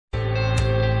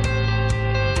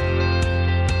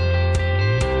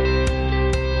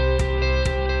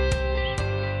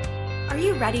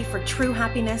ready for true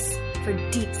happiness, for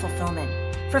deep fulfillment,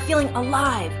 for feeling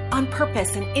alive, on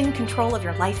purpose, and in control of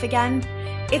your life again?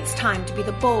 It's time to be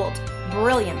the bold,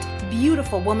 brilliant,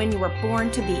 beautiful woman you were born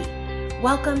to be.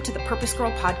 Welcome to the Purpose Girl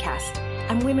Podcast.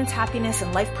 I'm women's happiness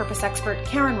and life purpose expert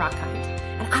Karen Rockkind,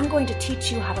 and I'm going to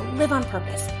teach you how to live on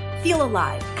purpose, feel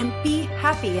alive, and be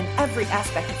happy in every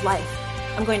aspect of life.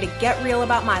 I'm going to get real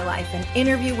about my life and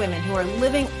interview women who are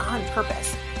living on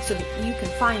purpose so that you can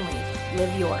finally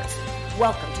live yours.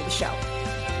 Welcome to the show.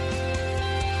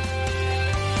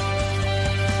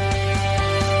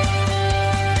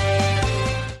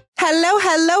 Hello,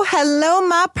 hello, hello,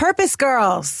 my purpose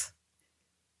girls.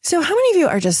 So how many of you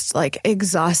are just like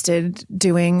exhausted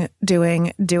doing,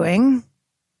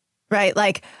 right?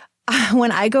 Like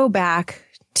when I go back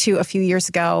to a few years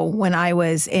ago when I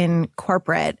was in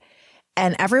corporate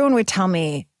and everyone would tell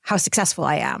me how successful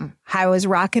I am, how I was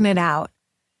rocking it out.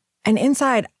 And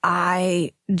inside,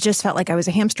 I just felt like I was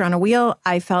a hamster on a wheel.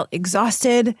 I felt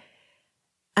exhausted.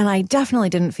 And I definitely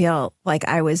didn't feel like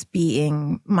I was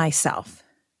being myself.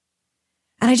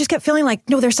 And I just kept feeling like,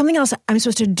 no, there's something else I'm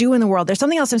supposed to do in the world. There's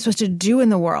something else I'm supposed to do in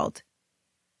the world.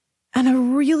 And a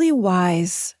really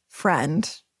wise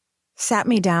friend sat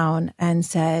me down and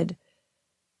said,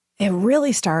 it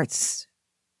really starts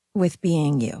with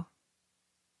being you.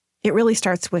 It really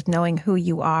starts with knowing who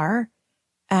you are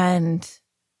and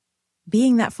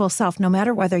being that full self, no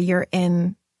matter whether you're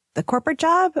in the corporate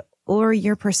job or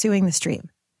you're pursuing the dream.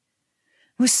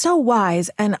 It was so wise.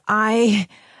 And I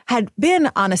had been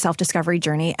on a self-discovery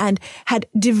journey and had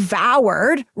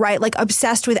devoured, right, like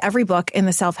obsessed with every book in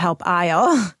the self-help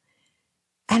aisle.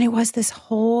 And it was this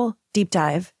whole deep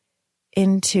dive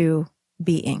into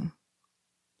being.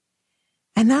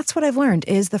 And that's what I've learned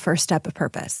is the first step of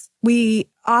purpose. We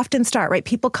often start, right?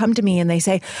 People come to me and they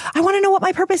say, I want to know what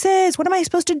my purpose is. What am I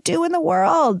supposed to do in the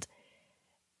world?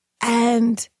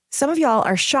 And some of y'all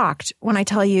are shocked when I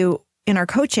tell you in our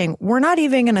coaching, we're not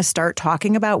even going to start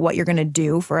talking about what you're going to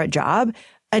do for a job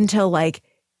until like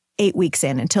 8 weeks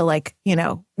in, until like,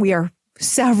 we are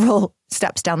several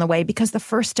steps down the way, because the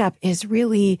first step is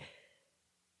really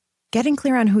getting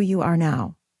clear on who you are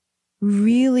now.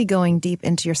 Really going deep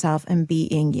into yourself and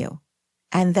being you.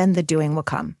 And then the doing will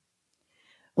come.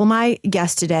 Well, my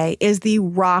guest today is the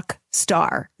rock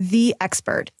star, the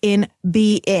expert in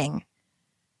being.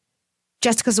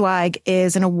 Jessica Zweig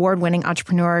is an award-winning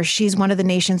entrepreneur. She's one of the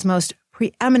nation's most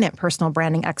preeminent personal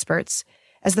branding experts.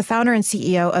 As the founder and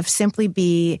CEO of Simply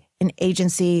Be, an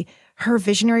agency, her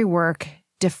visionary work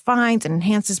defines and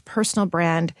enhances personal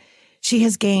brand. She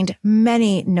has gained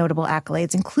many notable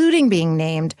accolades, including being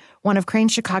named one of Crain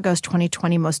Chicago's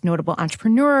 2020 most notable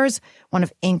entrepreneurs, one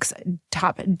of Inc.'s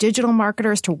top digital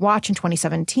marketers to watch in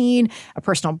 2017, a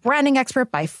personal branding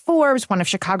expert by Forbes, one of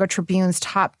Chicago Tribune's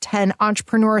top 10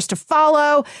 entrepreneurs to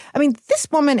follow. I mean, this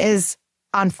woman is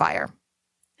on fire.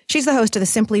 She's the host of the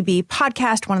Simply Be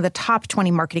podcast, one of the top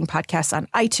 20 marketing podcasts on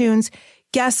iTunes.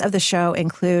 Guests of the show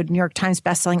include New York Times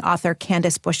bestselling author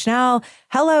Candace Bushnell,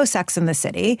 Hello, Sex and the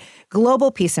City,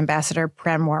 Global Peace Ambassador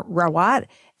Prem Rawat,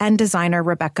 and designer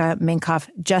Rebecca Minkoff,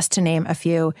 just to name a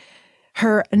few.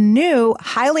 Her new,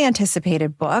 highly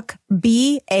anticipated book,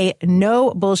 Be a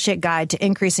No Bullshit Guide to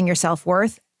Increasing Your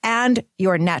Self-Worth and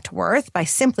Your Net Worth by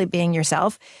Simply Being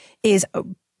Yourself, is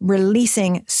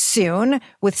releasing soon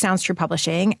with Sounds True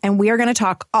Publishing. And we are going to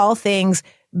talk all things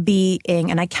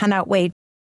being, and I cannot wait.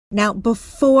 Now,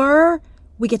 before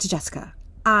we get to Jessica,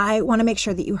 I want to make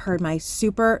sure that you heard my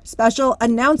super special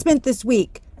announcement this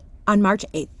week. On March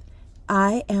 8th,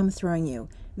 I am throwing you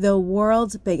the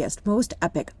world's biggest, most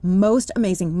epic, most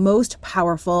amazing, most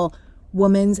powerful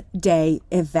Women's Day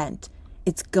event.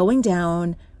 It's going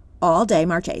down all day,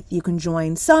 March 8th. You can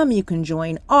join some, you can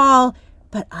join all,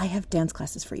 but I have dance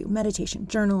classes for you, meditation,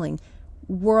 journaling,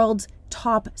 world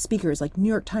top speakers like New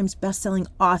York Times bestselling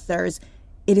authors.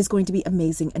 It is going to be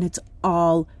amazing, and it's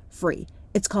all free.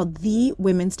 It's called the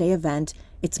Women's Day event.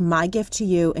 It's my gift to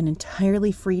you, an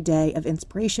entirely free day of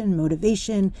inspiration,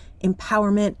 motivation,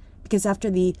 empowerment, because after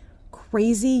the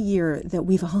crazy year that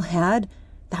we've all had,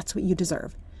 that's what you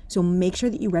deserve. So make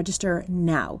sure that you register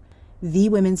now,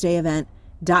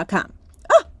 thewomensdayevent.com.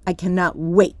 Oh, I cannot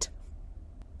wait.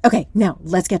 Okay, now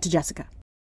let's get to Jessica.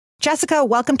 Jessica,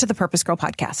 welcome to the Purpose Girl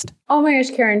podcast. Oh my gosh,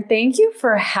 Karen, thank you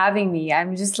for having me.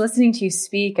 I'm just listening to you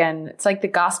speak and it's like the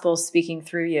gospel speaking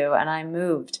through you and I'm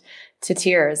moved to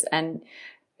tears and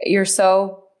you're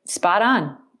so spot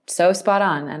on.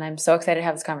 And I'm so excited to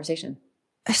have this conversation.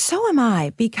 So am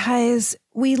I, because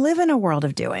we live in a world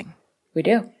of doing. We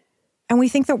do. And we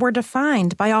think that we're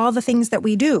defined by all the things that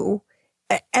we do.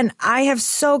 And I have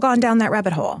so gone down that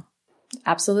rabbit hole.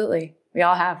 Absolutely. We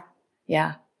all have.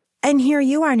 Yeah. And here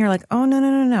you are and you're like, oh,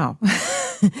 no.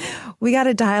 We got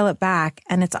to dial it back.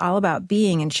 And it's all about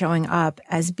being and showing up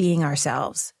as being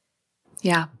ourselves.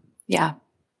 Yeah. Yeah.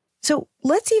 So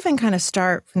let's even kind of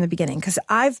start from the beginning, because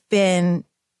I've been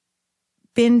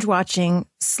binge watching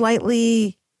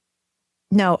a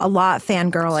lot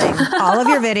fangirling all of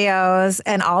your videos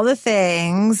and all the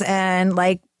things. And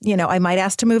like, I might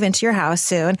ask to move into your house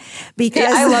soon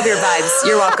because I love your vibes.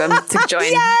 You're welcome to join.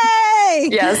 Yay!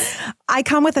 Yes. I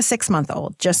come with a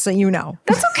 6-month-old, just so you know.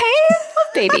 That's okay. I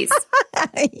love babies.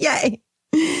 Yay.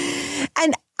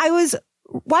 And I was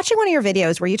watching one of your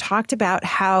videos where you talked about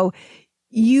how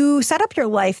you set up your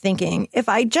life thinking, if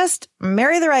I just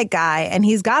marry the right guy and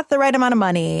he's got the right amount of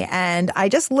money and I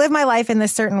just live my life in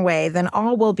this certain way, then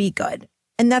all will be good.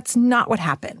 And that's not what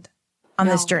happened on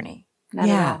this journey. Not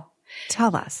at all.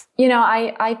 Tell us.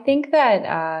 I think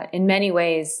that in many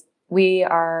ways,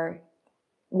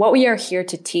 what we are here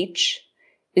to teach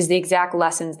is the exact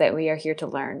lessons that we are here to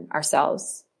learn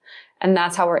ourselves. And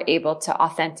that's how we're able to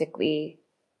authentically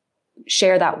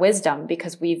share that wisdom,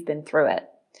 because we've been through it.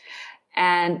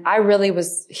 And I really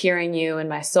was hearing you in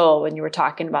my soul when you were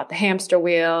talking about the hamster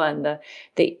wheel and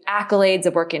the accolades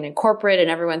of working in corporate and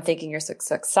everyone thinking you're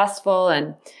successful.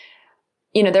 And,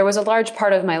 there was a large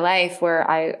part of my life where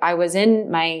I was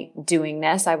in my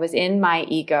doingness. I was in my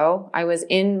ego. I was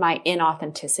in my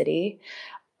inauthenticity.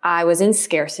 I was in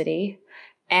scarcity.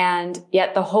 And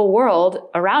yet the whole world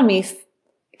around me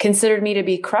considered me to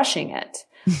be crushing it.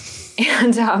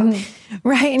 And,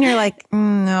 right. And you're like,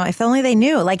 no, if only they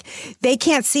knew. Like, they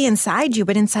can't see inside you,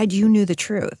 but inside you knew the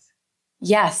truth.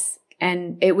 Yes.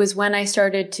 And it was when I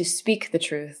started to speak the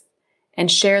truth and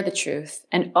share the truth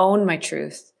and own my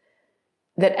truth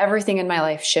that everything in my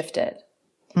life shifted.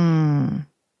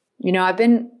 I've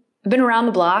been around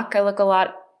the block. I look a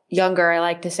lot younger, I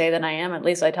like to say, than I am. At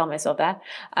least I tell myself that.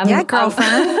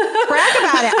 Girlfriend. Brag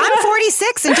about it. I'm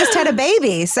 46 and just had a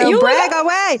baby. So brag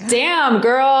away. Damn,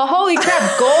 girl. Holy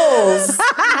crap. Goals.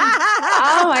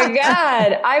 Oh my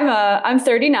God. I'm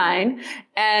 39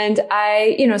 and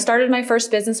I, started my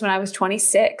first business when I was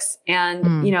 26.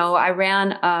 And, I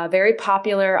ran a very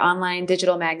popular online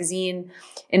digital magazine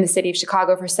in the city of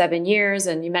Chicago for 7 years.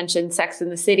 And you mentioned Sex in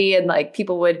the City, and like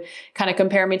people would kind of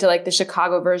compare me to like the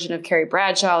Chicago version of Carrie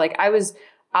Bradshaw. Like I was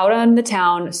out on the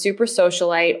town, super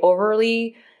socialite,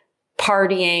 overly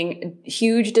partying,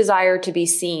 huge desire to be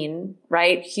seen,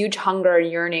 right? Huge hunger and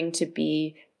yearning to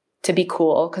be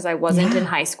cool, because I wasn't in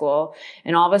high school.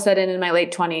 And all of a sudden in my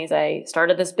late 20s, I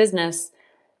started this business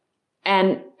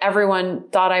and everyone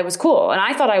thought I was cool. And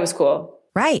I thought I was cool.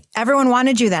 Right. Everyone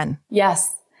wanted you then.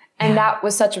 Yes. And that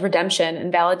was such a redemption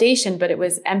and validation, but it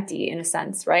was empty in a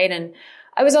sense, right? And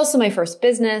I was also my first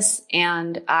business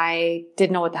and I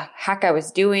didn't know what the heck I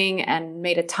was doing and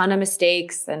made a ton of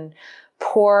mistakes and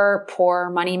poor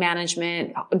money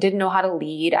management, didn't know how to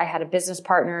lead. I had a business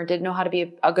partner, didn't know how to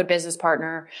be a good business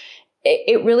partner.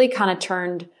 It really kind of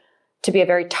turned to be a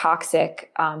very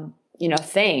toxic,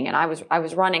 thing. And I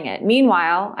was running it.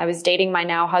 Meanwhile, I was dating my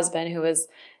now husband, who was,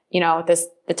 at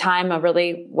the time, a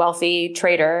really wealthy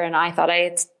trader. And I thought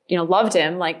I, loved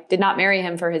him, like did not marry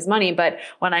him for his money. But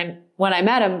when I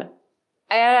met him,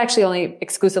 I had actually only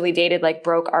exclusively dated like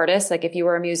broke artists. Like if you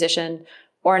were a musician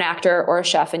or an actor or a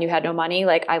chef and you had no money,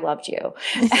 like I loved you.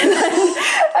 And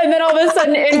then all of a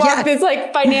sudden in walked this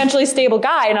like financially stable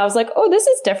guy. And I was like, oh, this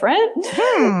is different.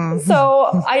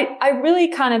 So I really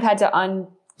kind of had to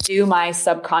undo my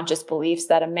subconscious beliefs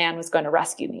that a man was going to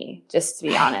rescue me, just to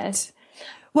be honest.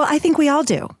 Well, I think we all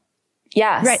do.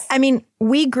 Yes. Right. I mean,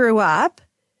 we grew up,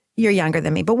 you're younger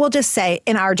than me, but we'll just say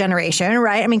in our generation,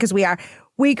 right? I mean, because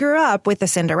we grew up with the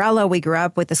Cinderella. We grew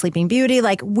up with the Sleeping Beauty.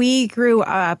 Like we grew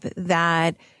up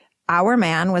that our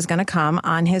man was going to come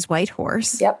on his white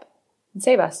horse. Yep. And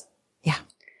save us. Yeah.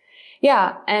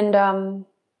 Yeah. And,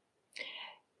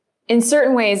 in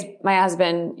certain ways, my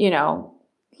husband,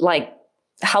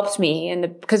 helped me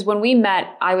because when we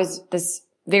met, I was this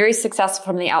very successful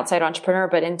from the outside entrepreneur,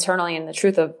 but internally in the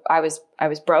truth of I was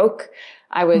broke.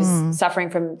 I was suffering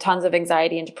from tons of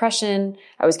anxiety and depression.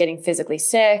 I was getting physically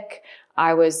sick.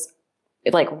 I was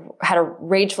had a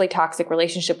ragefully toxic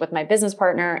relationship with my business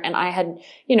partner, and I had,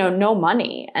 no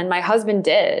money, and my husband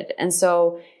did. And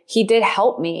so he did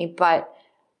help me, but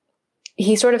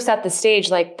he sort of set the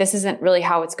stage like, this isn't really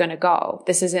how it's going to go.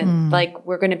 This isn't like,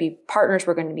 we're going to be partners.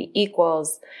 We're going to be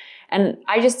equals. And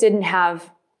I just didn't have,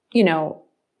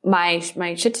 my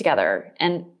shit together.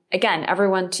 And again,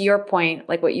 everyone, to your point,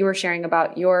 like what you were sharing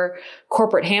about your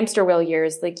corporate hamster wheel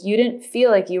years, like you didn't feel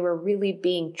like you were really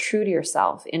being true to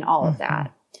yourself in all of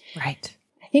that. Right.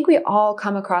 I think we all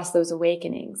come across those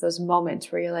awakenings, those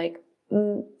moments where you're like,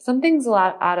 something's a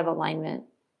lot out of alignment.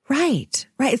 Right.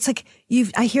 It's like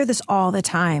I hear this all the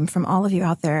time from all of you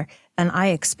out there, and I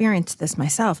experienced this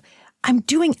myself. I'm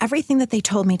doing everything that they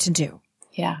told me to do.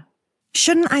 Yeah.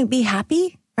 Shouldn't I be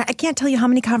happy? I can't tell you how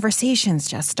many conversations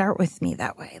just start with me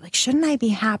that way. Like, shouldn't I be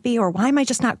happy? Or why am I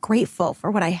just not grateful for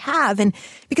what I have? And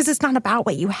because it's not about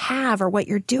what you have or what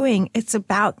you're doing, it's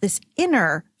about this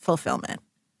inner fulfillment.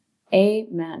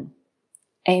 Amen.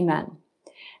 Amen.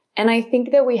 And I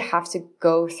think that we have to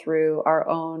go through our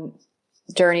own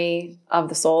journey of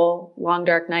the soul, long,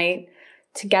 dark night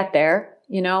to get there,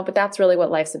 but that's really what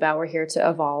life's about. We're here to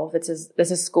evolve. This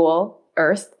is school,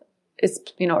 Earth. It's,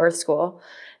 Earth school.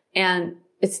 And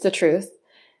it's the truth.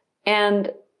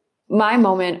 And my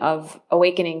moment of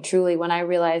awakening truly when I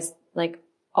realized like,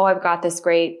 oh, I've got this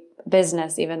great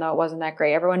business, even though it wasn't that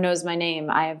great. Everyone knows my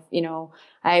name. I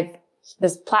have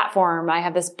this platform. I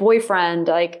have this boyfriend,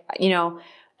 and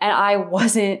I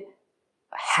wasn't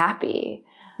happy.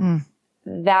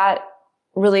 That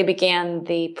really began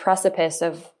the precipice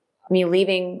of me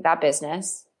leaving that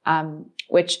business,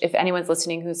 which if anyone's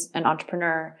listening who's an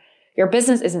entrepreneur, your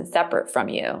business isn't separate from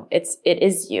you. It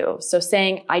is you. So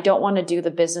saying, I don't want to do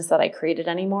the business that I created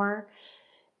anymore,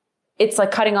 it's like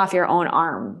cutting off your own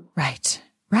arm. Right.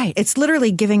 It's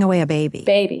literally giving away a baby.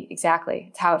 Baby, exactly.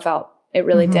 It's how it felt. It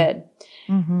really did.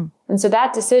 Mm-hmm. And so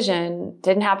that decision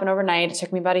didn't happen overnight. It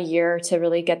took me about a year to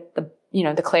really get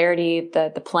the clarity,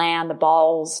 the plan, the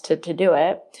balls to do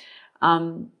it.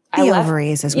 The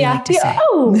ovaries, as we like to say.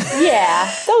 Oh, yeah.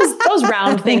 Those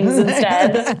round things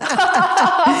instead.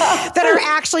 That are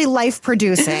actually life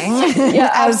producing.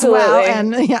 Yeah, absolutely. Well.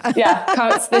 And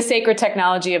it's the sacred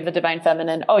technology of the divine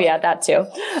feminine. Oh yeah, that too.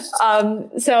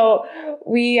 So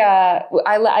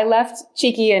I left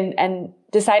Cheeky and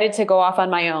decided to go off on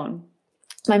my own.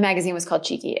 My magazine was called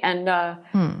Cheeky. And,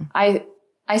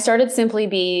 I started Simply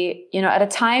Be, at a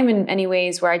time in many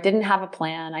ways where I didn't have a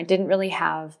plan. I didn't really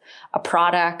have a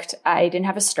product. I didn't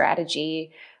have a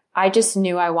strategy. I just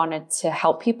knew I wanted to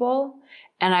help people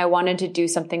and I wanted to do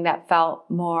something that felt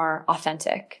more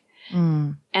authentic.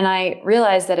 And I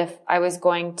realized that if I was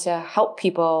going to help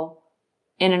people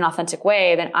in an authentic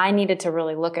way, then I needed to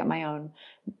really look at my own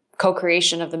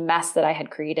co-creation of the mess that I had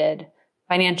created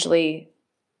financially,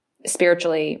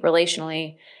 spiritually,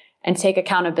 relationally, and take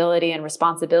accountability and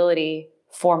responsibility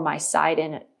for my side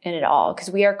in it all. Because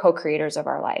we are co-creators of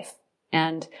our life.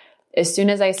 And as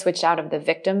soon as I switched out of the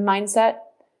victim mindset,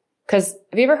 because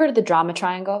have you ever heard of the drama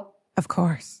triangle? Of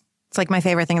course. It's like my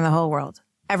favorite thing in the whole world.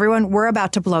 Everyone, we're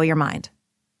about to blow your mind.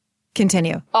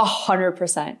 Continue.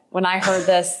 100%. When I heard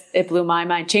this, it blew my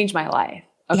mind, changed my life.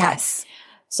 Okay. Yes.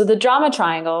 So the drama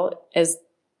triangle is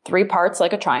 3 parts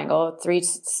like a triangle, 3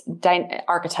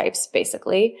 archetypes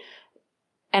basically.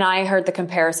 And I heard the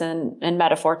comparison and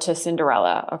metaphor to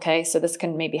Cinderella. Okay. So this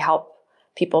can maybe help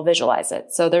people visualize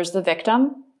it. So there's the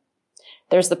victim,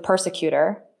 there's the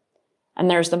persecutor, and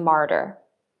there's the martyr.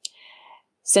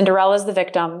 Cinderella is the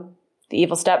victim, the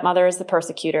evil stepmother is the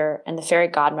persecutor, and the fairy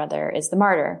godmother is the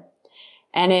martyr.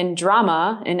 And in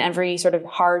drama, in every sort of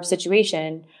hard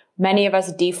situation, many of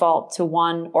us default to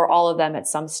one or all of them at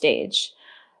some stage.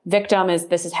 Victim is,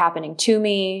 this is happening to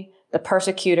me. The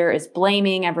persecutor is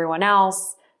blaming everyone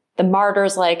else. The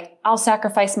martyr's like, I'll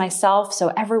sacrifice myself so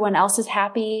everyone else is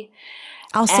happy.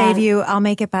 I'll save you. I'll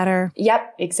make it better.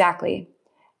 Yep, exactly.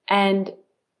 And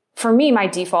for me, my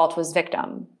default was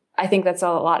victim. I think that's a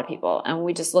lot of people. And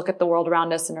we just look at the world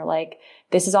around us and are like,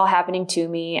 this is all happening to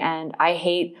me. And I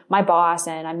hate my boss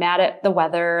and I'm mad at the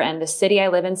weather and the city I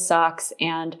live in sucks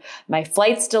and my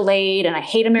flight's delayed and I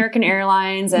hate American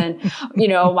Airlines. And,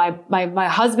 my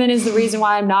husband is the reason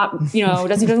why I'm not,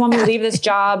 doesn't want me to leave this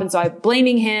job. And so I'm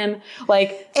blaming him.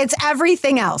 Like it's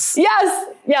everything else.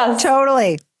 Yes.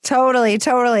 Totally.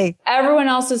 Everyone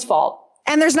else's fault.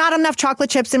 And there's not enough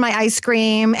chocolate chips in my ice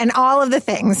cream and all of the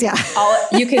things. Yeah.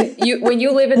 When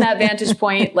you live in that vantage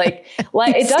point, like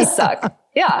it does suck.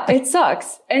 Yeah, it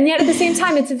sucks. And yet at the same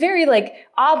time, it's a very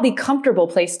oddly comfortable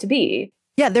place to be.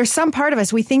 Yeah. There's some part of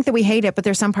us, we think that we hate it, but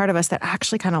there's some part of us that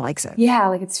actually kind of likes it. Yeah.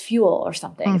 Like it's fuel or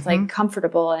something. Mm-hmm. It's like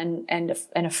comfortable and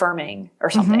affirming or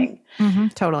something. Mm-hmm. Mm-hmm.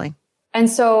 Totally. And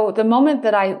so the moment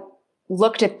that I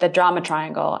looked at the drama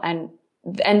triangle and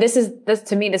this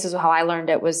to me, this is how I learned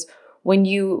it was, when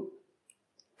you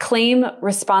claim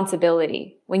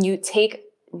responsibility, when you take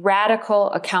radical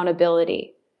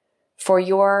accountability for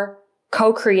your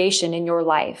co-creation in your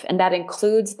life, and that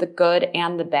includes the good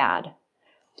and the bad,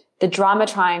 the drama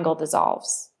triangle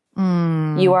dissolves.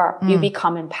 You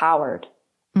become empowered.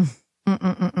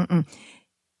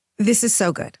 This is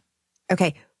so good.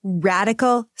 Okay.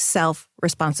 Radical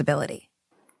self-responsibility.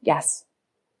 Yes.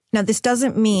 Now, this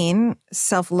doesn't mean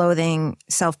self-loathing,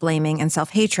 self-blaming, and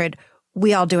self-hatred.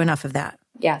 We all do enough of that.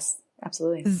 Yes,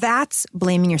 absolutely. That's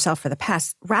blaming yourself for the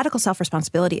past. Radical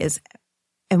self-responsibility is,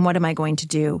 and what am I going to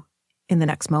do in the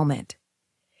next moment?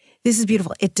 This is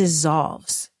beautiful. It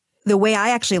dissolves. The way I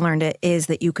actually learned it is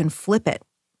that you can flip it.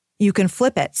 You can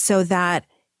flip it so that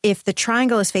if the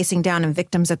triangle is facing down and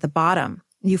victim's at the bottom,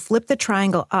 you flip the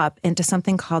triangle up into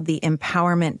something called the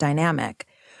empowerment dynamic,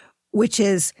 which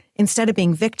is instead of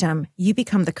being victim, you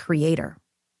become the creator.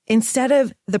 Instead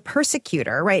of the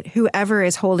persecutor, right? Whoever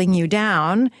is holding you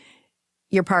down,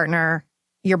 your partner,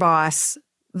 your boss,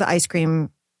 the ice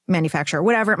cream manufacturer,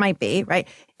 whatever it might be, right?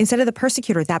 Instead of the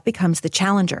persecutor, that becomes the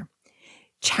challenger,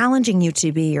 challenging you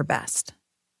to be your best.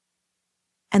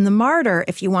 And the martyr,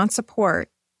 if you want support,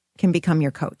 can become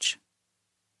your coach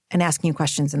and asking you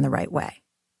questions in the right way.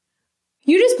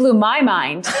 You just blew my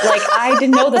mind. Like, I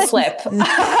didn't know the flip. The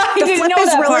flip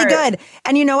is really good.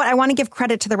 And you know what? I want to give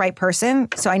credit to the right person.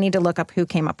 So I need to look up who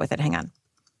came up with it. Hang on.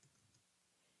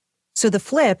 So the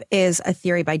flip is a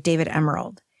theory by David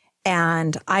Emerald.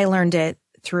 And I learned it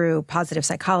through positive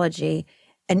psychology.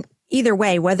 And either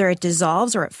way, whether it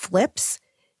dissolves or it flips,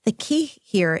 the key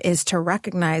here is to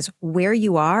recognize where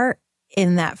you are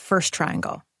in that first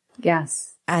triangle.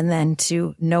 Yes. And then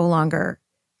to no longer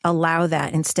allow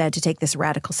that, instead to take this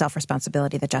radical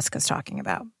self-responsibility that Jessica's talking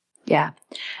about. Yeah.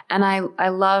 And I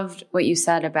loved what you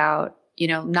said about,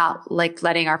 not like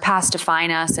letting our past define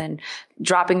us and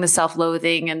dropping the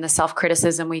self-loathing and the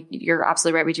self-criticism. You're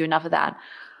absolutely right. We do enough of that.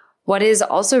 What is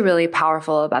also really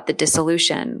powerful about the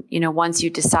dissolution, once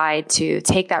you decide to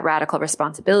take that radical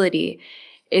responsibility,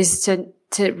 is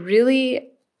to really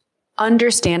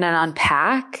understand and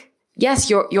unpack, yes,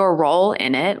 your role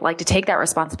in it, like to take that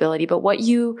responsibility, but what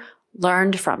you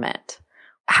learned from it,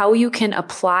 how you can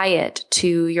apply it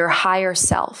to your higher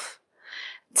self.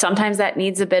 Sometimes that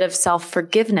needs a bit of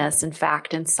self-forgiveness, in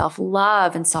fact, and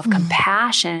self-love and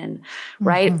self-compassion,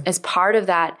 right? As part of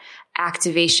that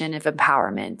activation of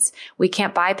empowerment. We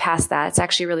can't bypass that. It's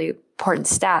actually a really important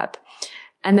step.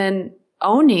 And then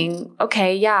owning,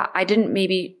 okay, yeah, I didn't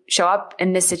maybe show up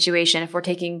in this situation if we're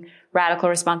taking radical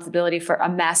responsibility for a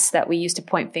mess that we used to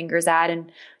point fingers at. And,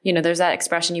 there's that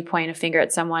expression, you point a finger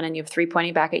at someone and you have three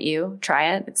pointing back at you.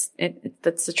 Try it.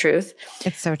 That's the truth.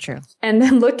 It's so true. And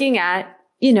then looking at,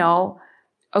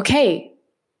 okay,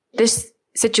 this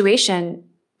situation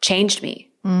changed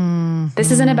me. Mm-hmm. This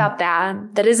isn't about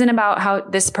that. That isn't about how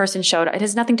this person showed up. It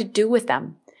has nothing to do with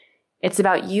them. It's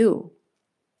about you.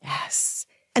 Yes.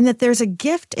 And that there's a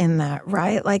gift in that,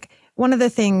 right? Like, one of the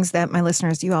things that my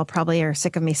listeners, you all probably are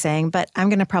sick of me saying, but I'm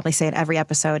going to probably say it every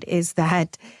episode, is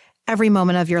that every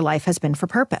moment of your life has been for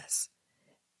purpose.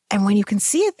 And when you can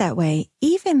see it that way,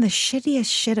 even the shittiest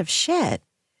shit of shit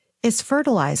is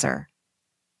fertilizer,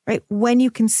 right? When you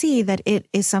can see that it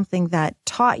is something that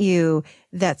taught you,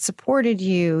 that supported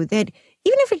you, that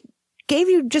even if it gave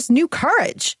you just new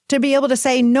courage to be able to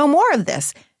say no more of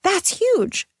this, that's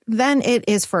huge. Then it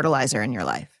is fertilizer in your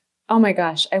life. Oh my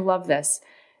gosh, I love this.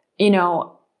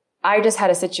 I just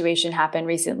had a situation happen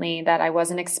recently that I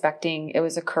wasn't expecting. It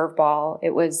was a curveball.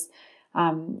 It was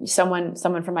someone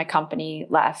from my company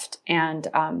left. And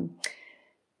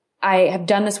I have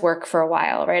done this work for a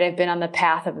while, right? I've been on the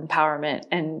path of empowerment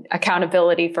and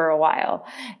accountability for a while.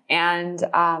 And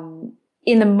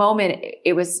in the moment,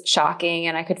 it was shocking,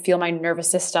 and I could feel my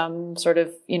nervous system sort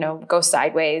of, go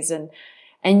sideways.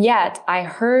 And yet I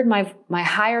heard my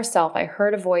higher self. I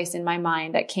heard a voice in my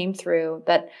mind that came through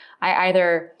that I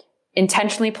either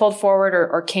intentionally pulled forward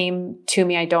or came to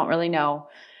me. I don't really know.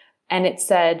 And it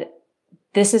said,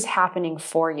 this is happening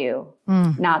for you,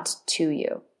 not to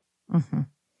you. Mm-hmm.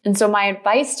 And so my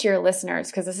advice to your listeners,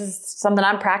 because this is something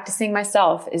I'm practicing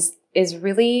myself, is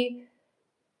really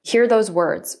hear those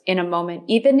words in a moment.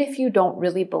 Even if you don't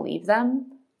really believe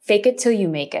them, fake it till you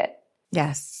make it.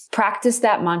 Yes. Practice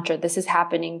that mantra. This is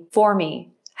happening for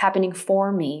me,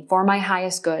 for my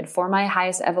highest good, for my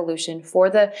highest evolution, for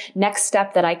the next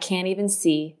step that I can't even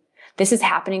see. This is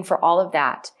happening for all of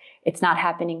that. It's not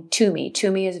happening to me.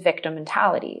 To me is victim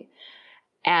mentality.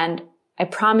 And I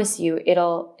promise you,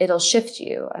 it'll shift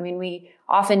you. I mean, we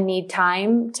often need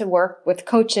time to work with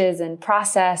coaches and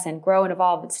process and grow and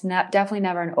evolve. It's definitely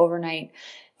never an overnight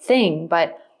thing,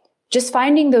 but just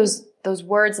finding those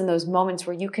words and those moments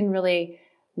where you can really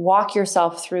walk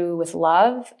yourself through with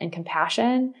love and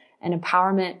compassion and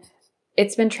empowerment.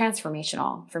 It's been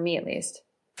transformational for me, at least.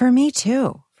 For me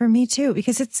too,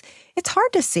 because it's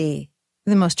hard to see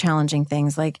the most challenging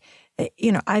things. Like,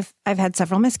 I've had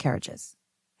several miscarriages,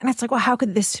 and it's like, well, how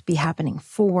could this be happening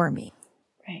for me?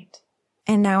 Right.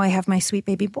 And now I have my sweet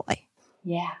baby boy.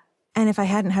 Yeah. And if I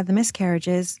hadn't had the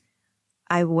miscarriages,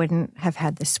 I wouldn't have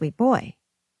had this sweet boy.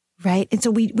 Right. And so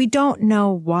we don't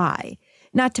know why.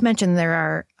 Not to mention there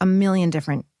are a million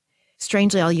different,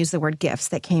 strangely, I'll use the word gifts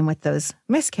that came with those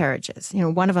miscarriages.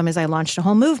 One of them is I launched a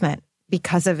whole movement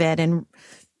because of it and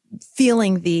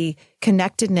feeling the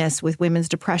connectedness with women's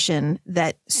depression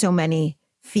that so many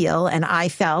feel and I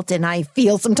felt and I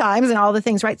feel sometimes and all the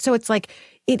things, right? So it's like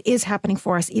it is happening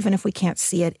for us, even if we can't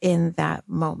see it in that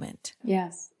moment.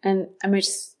 Yes. And I'm going to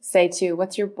just say too,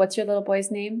 what's your little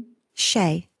boy's name?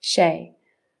 Shay. Shay.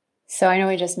 So I know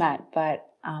we just met, but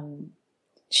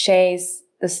Shay's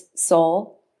the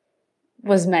soul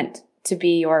was meant to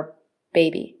be your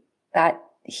baby, that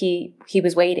he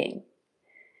was waiting.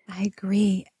 I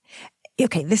agree.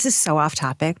 Okay, this is so off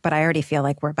topic, but I already feel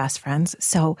like we're best friends.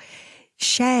 So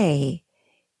Shay's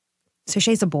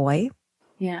a boy.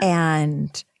 Yeah.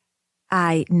 And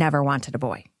I never wanted a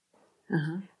boy.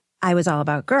 Uh-huh. I was all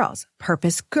about girls,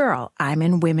 purpose girl. I'm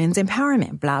in women's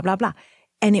empowerment, blah, blah, blah.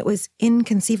 And it was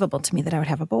inconceivable to me that I would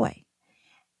have a boy.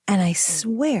 And I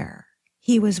swear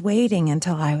he was waiting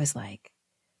until I was like,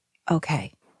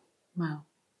 okay. Wow.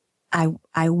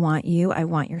 I want you. I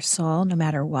want your soul no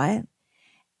matter what.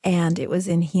 And it was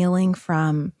in healing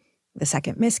from the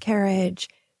second miscarriage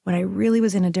when I really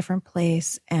was in a different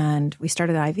place, and we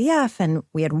started IVF and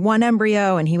we had one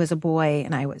embryo and he was a boy,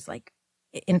 and I was like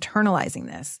internalizing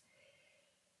this.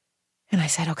 And I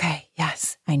said, okay,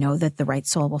 yes, I know that the right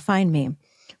soul will find me.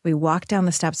 We walked down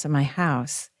the steps of my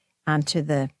house onto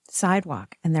the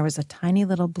sidewalk and there was a tiny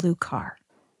little blue car.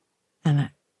 And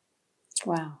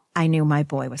wow. I knew my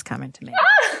boy was coming to me.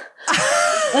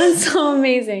 That's so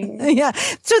amazing. Yeah.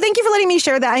 So thank you for letting me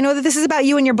share that. I know that this is about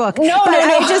you and your book. No.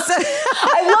 I love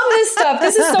this stuff.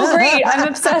 This is so great. I'm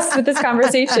obsessed with this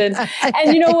conversation.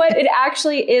 And you know what? It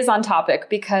actually is on topic,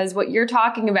 because what you're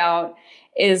talking about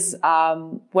is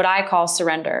what I call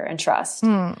surrender and trust.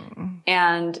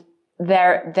 And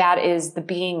that is the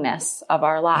beingness of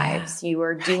our lives. Yeah. You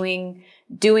are doing,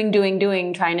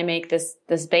 trying to make this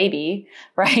baby,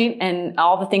 right? And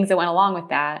all the things that went along with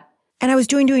that. And I was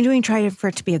doing, trying for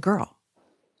it to be a girl.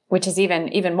 Which is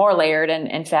even more layered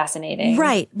and fascinating.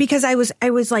 Right. Because I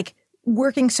was like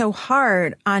working so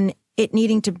hard on it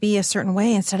needing to be a certain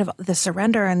way instead of the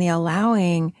surrender and the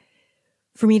allowing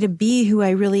for me to be who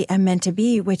I really am meant to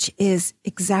be, which is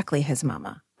exactly his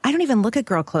mama. I don't even look at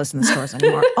girl clothes in the stores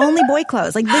anymore. Only boy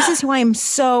clothes. Like, this is who I am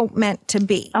so meant to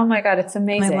be. Oh my God, it's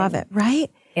amazing. And I love it.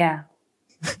 Right? Yeah.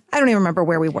 I don't even remember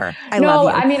where we were. Love you.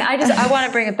 I mean, I want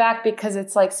to bring it back because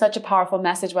it's like such a powerful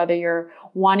message, whether you're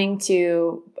wanting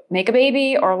to make a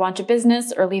baby or launch a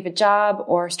business or leave a job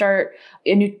or start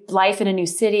a new life in a new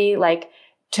city, like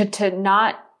to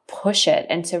not push it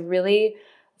and to really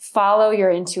follow your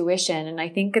intuition. And I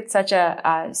think it's such a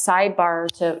sidebar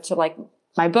to like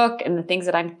my book and the things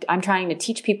that I'm trying to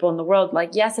teach people in the world.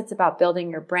 Like, yes, it's about building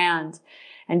your brand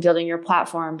and building your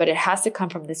platform, but it has to come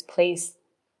from this place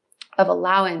of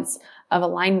allowance, of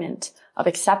alignment, of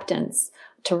acceptance,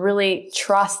 to really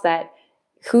trust that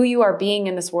who you are being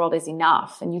in this world is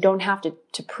enough. And you don't have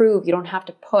to prove, you don't have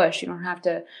to push, you don't have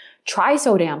to try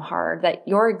so damn hard, that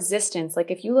your existence, like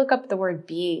if you look up the word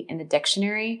be in the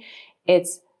dictionary,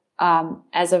 it's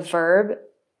as a verb,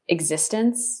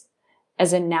 existence,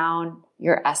 as a noun,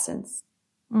 your essence.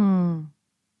 And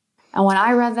when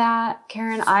I read that,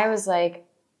 Karen, I was like,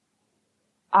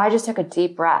 I just took a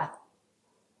deep breath.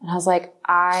 And I was like,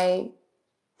 I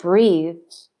breathe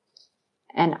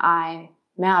and I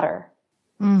matter.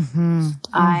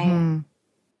 I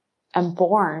am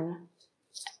born.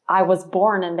 I was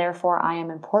born and therefore I am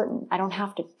important. I don't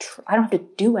have to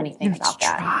do anything about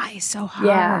that. Try so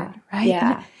hard, right?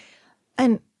 Yeah.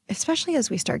 And especially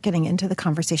as we start getting into the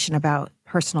conversation about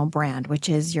personal brand, which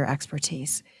is your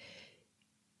expertise.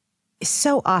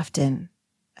 So often,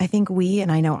 I think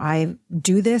and I know I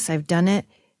do this, I've done it,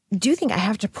 do you think I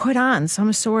have to put on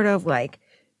some sort of like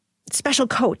special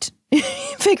coat,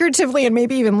 figuratively and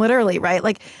maybe even literally, right?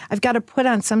 Like I've got to put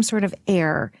on some sort of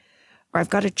air, or I've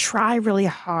got to try really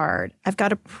hard. I've got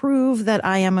to prove that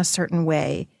I am a certain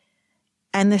way.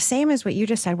 And the same as what you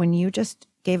just said, when you just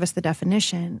gave us the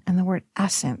definition and the word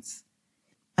essence,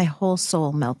 my whole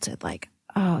soul melted like,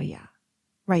 oh yeah,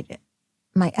 right.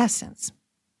 My essence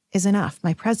is enough.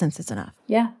 My presence is enough.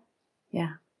 Yeah.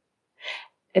 Yeah.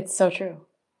 It's so true.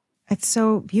 It's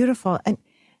so beautiful. And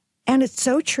it's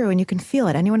so true. And you can feel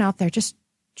it. Anyone out there, just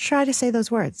try to say those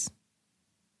words.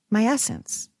 My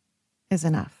essence is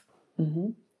enough.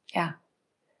 Yeah.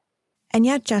 And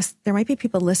yet, Jess, there might be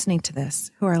people listening to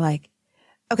this who are like,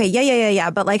 okay, yeah.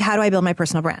 But like, how do I build my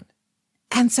personal brand?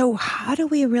 And so how do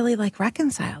we really like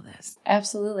reconcile this?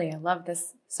 Absolutely. I love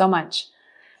this so much.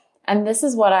 And this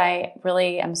is what I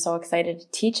really am so excited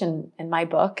to teach in my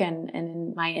book and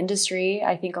in my industry.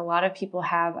 I think a lot of people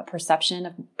have a perception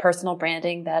of personal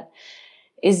branding that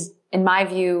is, in my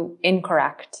view,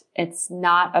 incorrect. It's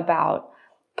not about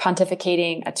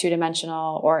pontificating a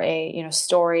two-dimensional or a,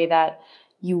 story that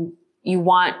you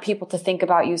want people to think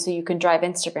about you so you can drive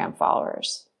Instagram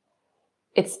followers.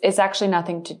 It's actually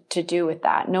nothing to do with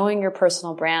that. Knowing your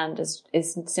personal brand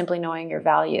is simply knowing your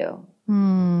value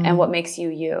and what makes you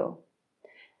you.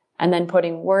 And then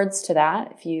putting words to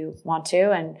that if you want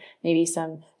to, and maybe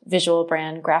some visual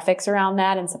brand graphics around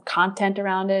that and some content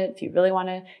around it if you really want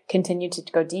to continue to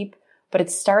go deep. But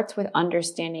it starts with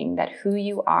understanding that who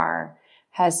you are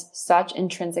has such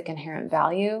intrinsic inherent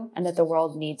value and that the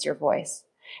world needs your voice.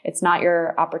 It's not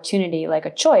your opportunity, like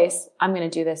a choice. I'm going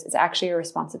to do this. It's actually your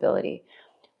responsibility.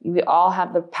 We all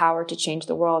have the power to change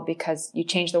the world because you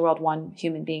change the world one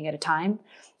human being at a time,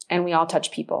 and we all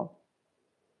touch people.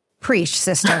 Preach,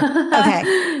 sister.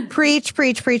 Okay. Preach.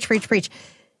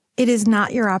 It is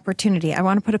not your opportunity. I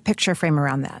want to put a picture frame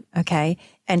around that. Okay.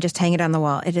 And just hang it on the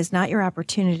wall. It is not your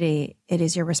opportunity. It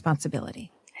is your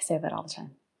responsibility. I say that all the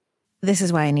time. This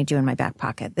is why I need you in my back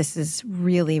pocket. This is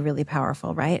really, really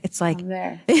powerful, right? It's like, I'm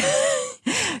there.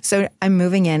 So I'm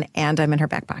moving in and I'm in her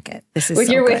back pocket. This is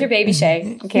with your baby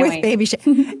Shay. I can't wait. Baby Shay.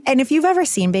 And if you've ever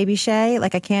seen baby Shay,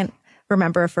 like I can't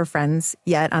remember if we're friends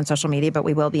yet on social media, but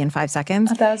we will be in 5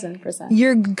 seconds. 1,000%.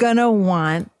 You're gonna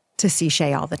want to see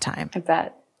Shay all the time. I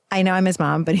bet. I know I'm his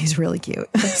mom, but he's really cute.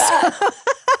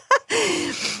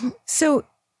 So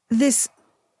this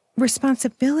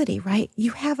responsibility, right?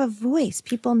 You have a voice.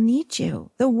 People need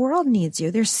you. The world needs you.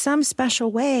 There's some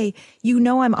special way.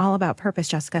 I'm all about purpose,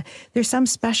 Jessica. There's some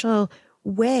special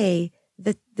way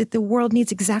that the world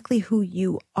needs exactly who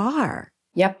you are.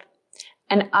 Yep.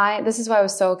 And this is why I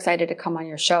was so excited to come on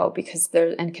your show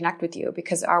and connect with you,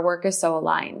 because our work is so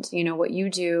aligned. What you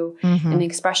do and the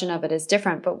expression of it is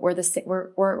different, but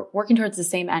we're working towards the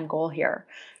same end goal here,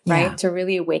 right? Yeah. To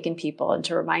really awaken people and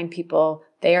to remind people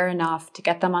they are enough, to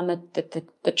get them on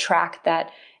the track that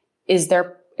is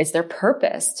their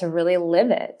purpose, to really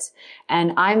live it.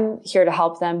 And I'm here to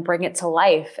help them bring it to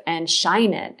life and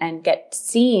shine it and get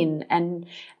seen and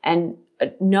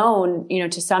known,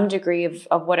 to some degree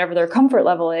of whatever their comfort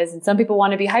level is. And some people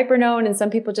want to be hyper known and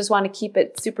some people just want to keep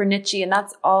it super nichey, and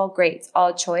that's all great. It's all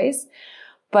a choice.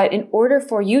 But in order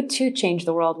for you to change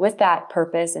the world with that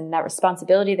purpose and that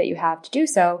responsibility that you have to do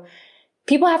so,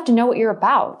 people have to know what you're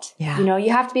about. Yeah.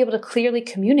 You have to be able to clearly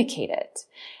communicate it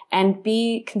and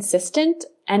be consistent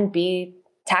and be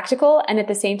tactical and at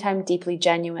the same time deeply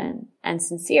genuine and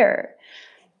sincere.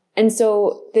 And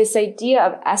so this idea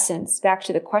of essence, back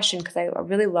to the question, because I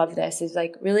really love this, is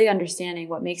like really understanding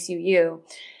what makes you you.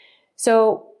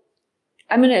 So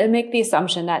I'm going to make the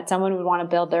assumption that someone would want to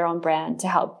build their own brand to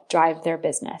help drive their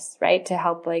business, right? To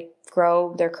help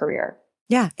grow their career.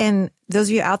 Yeah. And those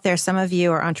of you out there, some of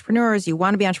you are entrepreneurs, you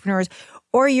want to be entrepreneurs,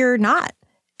 or you're not.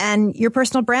 And your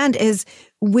personal brand is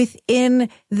within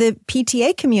the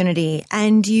PTA community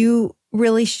and you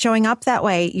really showing up that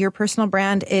way. Your personal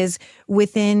brand is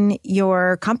within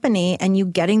your company and you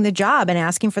getting the job and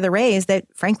asking for the raise that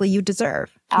frankly you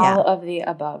deserve. All of the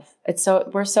above.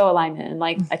 We're so alignment. And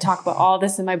I talk about all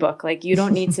this in my book. You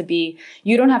don't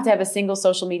have to have a single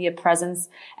social media presence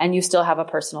and you still have a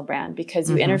personal brand because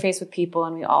you interface with people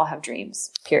and we all have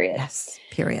dreams, period. Yes,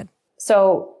 period.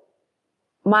 So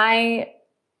my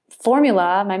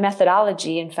formula, my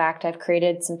methodology, in fact, I've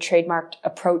created some trademarked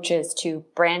approaches to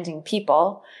branding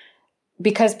people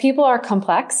because people are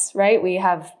complex, right? We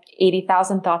have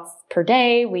 80,000 thoughts per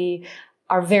day. We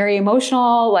are very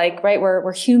emotional, right?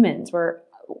 We're humans. We're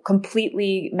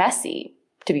completely messy,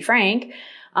 to be frank.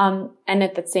 And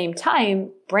at the same time,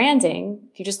 branding,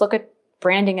 if you just look at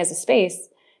branding as a space,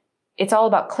 it's all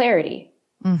about clarity.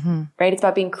 Right? It's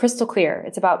about being crystal clear.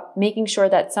 It's about making sure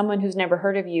that someone who's never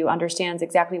heard of you understands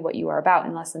exactly what you are about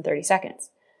in less than 30 seconds.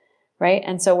 Right?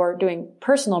 And so we're doing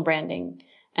personal branding.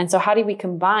 And so how do we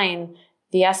combine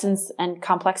the essence and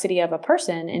complexity of a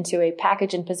person into a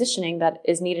package and positioning that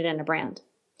is needed in a brand?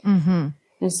 And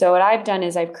so what I've done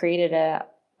is I've created a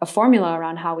formula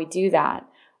around how we do that,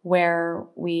 where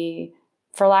we,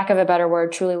 for lack of a better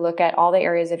word, truly look at all the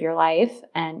areas of your life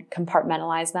and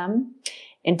compartmentalize them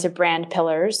into brand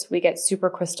pillars. We get super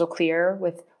crystal clear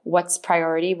with what's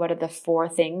priority. What are the 4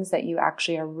 things that you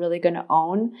actually are really going to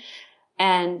own?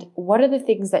 And what are the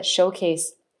things that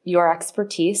showcase your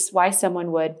expertise? Why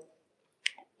someone would,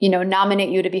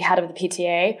 nominate you to be head of the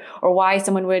PTA, or why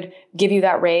someone would give you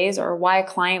that raise, or why a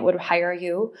client would hire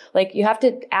you. You have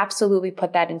to absolutely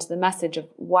put that into the message of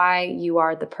why you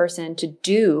are the person to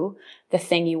do the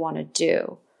thing you want to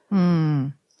do.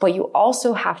 but you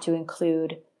also have to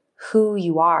include who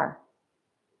you are,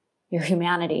 your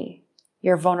humanity,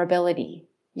 your vulnerability,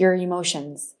 your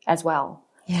emotions as well.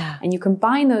 Yeah. And you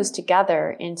combine those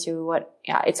together into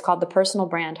it's called the personal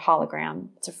brand hologram.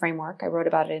 It's a framework. I wrote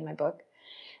about it in my book.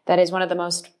 That is one of the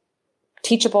most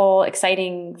teachable,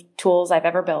 exciting tools I've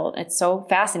ever built. It's so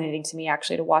fascinating to me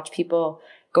actually to watch people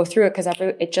go through it because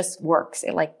it just works.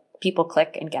 It like people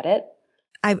click and get it.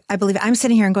 I believe it. I'm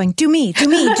sitting here and going, do me. We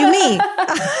can talk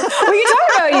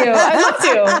about you.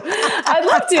 I'd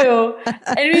love to.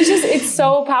 And it's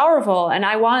so powerful. And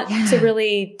I want to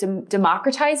really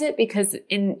democratize it because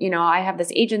I have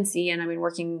this agency and I've been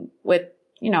working with,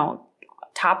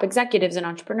 top executives and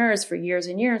entrepreneurs for years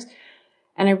and years.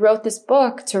 And I wrote this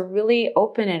book to really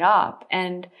open it up.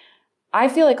 And I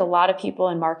feel like a lot of people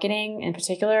in marketing in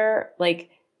particular,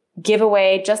 like give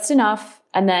away just enough.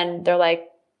 And then they're like,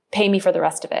 pay me for the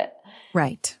rest of it.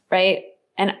 Right. Right.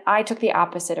 And I took the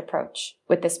opposite approach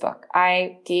with this book.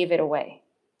 I gave it away.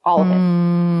 All of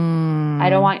it. I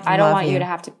don't want you to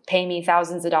have to pay me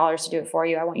thousands of dollars to do it for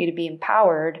you. I want you to be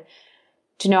empowered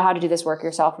to know how to do this work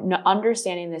yourself.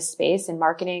 Understanding this space in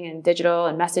marketing and digital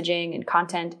and messaging and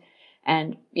content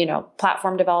and,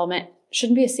 platform development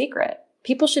shouldn't be a secret.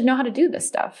 People should know how to do this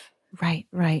stuff. Right.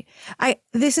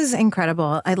 This is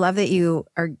incredible. I love that you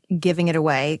are giving it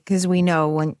away because we know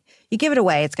when you give it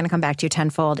away, it's going to come back to you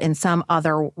tenfold in some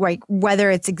other, right?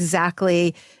 Whether it's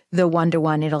exactly the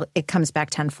 1-to-1, it comes back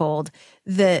tenfold.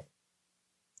 I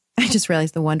just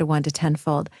realized the 1-to-1 to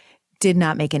tenfold did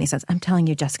not make any sense. I'm telling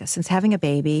you, Jessica, since having a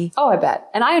baby. Oh, I bet.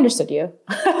 And I understood you.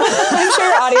 I'm sure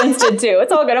your audience did too.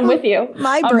 It's all good. I'm with you.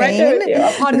 My brain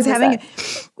is having,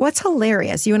 what's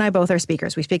hilarious, you and I both are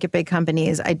speakers. We speak at big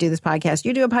companies. I do this podcast.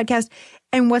 You do a podcast.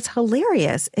 And what's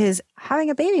hilarious is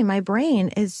having a baby, my brain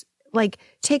is like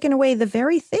taking away the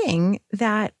very thing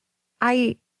that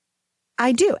I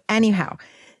do. Anyhow,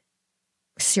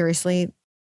 seriously,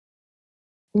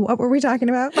 what were we talking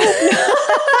about?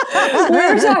 We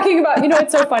were talking about,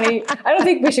 it's so funny. I don't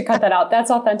think we should cut that out.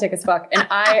 That's authentic as fuck. And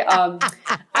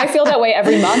I feel that way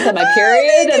every month on my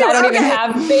period and I don't even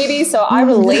have babies. So I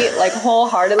relate like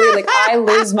wholeheartedly. Like I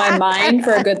lose my mind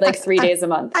for a good 3 days a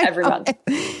month, every month.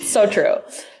 So true.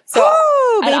 So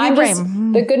baby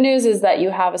brain. The good news is that you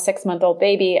have a 6-month-old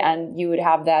baby and you would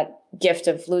have that gift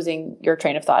of losing your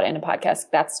train of thought in a podcast.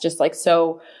 That's just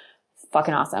so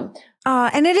fucking awesome.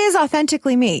 And it is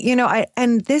authentically me,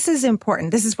 and this is important.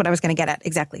 This is what I was going to get at.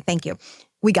 Exactly. Thank you.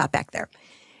 We got back there.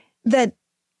 That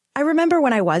I remember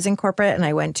when I was in corporate and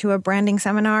I went to a branding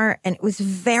seminar and it was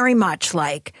very much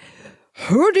like,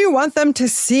 who do you want them to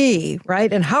see?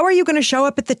 Right. And how are you going to show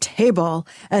up at the table?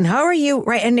 And how are you?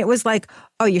 Right. And it was like,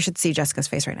 oh, you should see Jessica's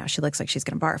face right now. She looks like she's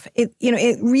going to barf. It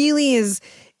really is.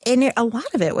 And a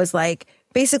lot of it was like,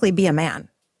 basically be a man.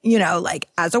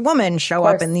 As a woman, show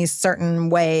up in these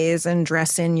certain ways and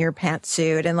dress in your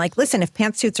pantsuit. And listen, if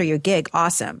pantsuits are your gig,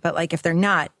 awesome. But if they're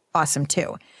not, awesome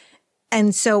too.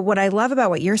 And so what I love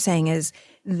about what you're saying is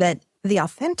that the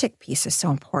authentic piece is so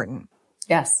important.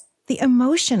 Yes. The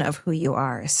emotion of who you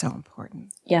are is so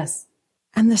important. Yes.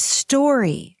 And the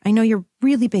story. I know you're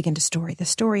really big into story, the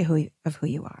story of who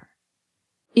you are.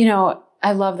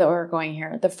 I love that we're going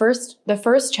here. The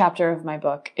first chapter of my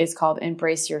book is called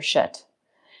Embrace Your Shit.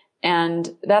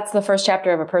 And that's the first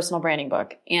chapter of a personal branding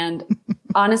book. And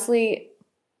honestly,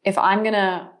 if I'm going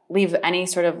to leave any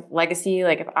sort of legacy,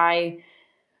 if I,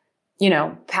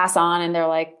 pass on and they're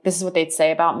like, this is what they'd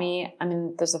say about me. I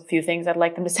mean, there's a few things I'd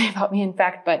like them to say about me, in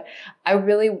fact, but I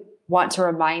really want to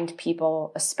remind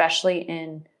people, especially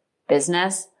in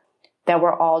business, that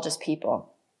we're all just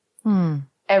people.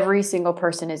 Every single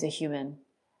person is a human.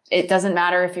 It doesn't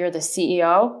matter if you're the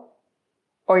CEO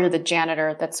or you're the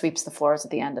janitor that sweeps the floors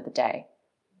at the end of the day.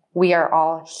 We are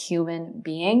all human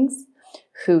beings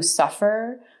who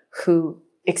suffer, who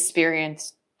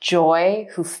experience joy,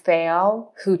 who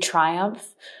fail, who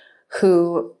triumph,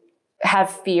 who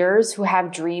have fears, who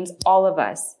have dreams, all of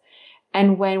us.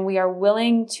 And when we are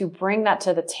willing to bring that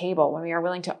to the table, when we are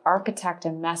willing to architect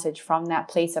a message from that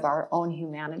place of our own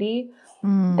humanity,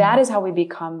 that is how we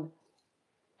become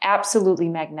absolutely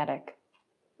magnetic.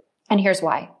 And here's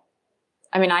why.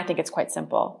 I think it's quite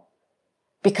simple.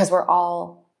 Because we're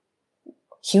all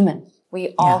human.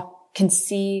 We all can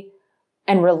see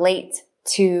and relate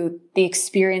to the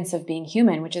experience of being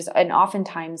human, which is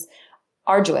oftentimes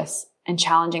arduous and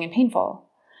challenging and painful.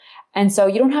 And so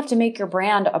you don't have to make your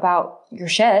brand about your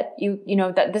shit.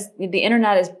 The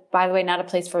internet is, by the way, not a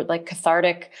place for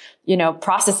cathartic,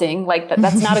 processing.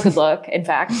 That's not a good look, in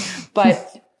fact.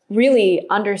 But really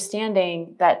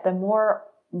understanding that the more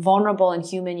vulnerable and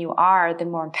human you are, the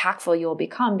more impactful you will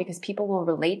become, because people will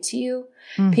relate to you.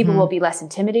 Mm-hmm. People will be less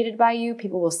intimidated by you.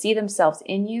 People will see themselves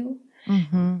in you.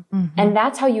 Mm-hmm. Mm-hmm. And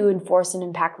that's how you enforce and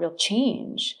impact real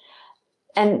change.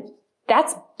 And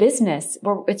that's business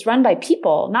where it's run by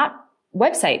people, not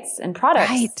websites and products.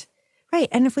 Right. Right.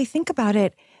 And if we think about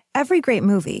it, every great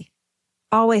movie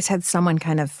always had someone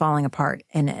kind of falling apart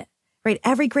in it, right?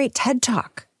 Every great TED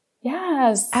Talk.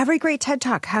 Yes. Every great TED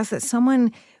Talk has that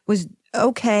someone was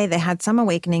okay. They had some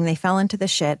awakening. They fell into the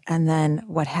shit. And then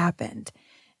what happened?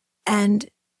 And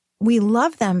we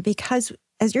love them because,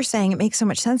 as you're saying, it makes so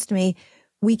much sense to me.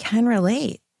 We can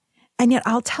relate. And yet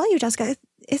I'll tell you, Jessica,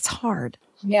 it's hard.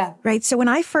 Yeah. Right. So when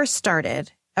I first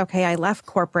started, okay, I left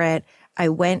corporate. I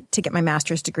went to get my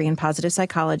master's degree in positive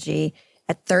psychology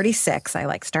at 36.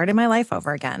 I started my life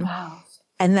over again. Wow.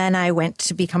 And then I went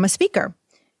to become a speaker.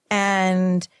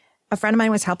 And a friend of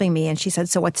mine was helping me and she said,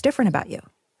 "So what's different about you?"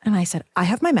 And I said, "I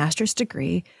have my master's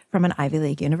degree from an Ivy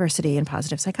League university in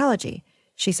positive psychology."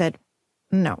 She said,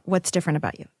 "No, what's different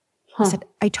about you?" I said,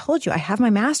 "I told you I have my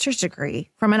master's degree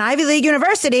from an Ivy League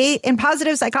university in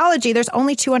positive psychology. There's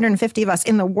only 250 of us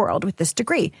in the world with this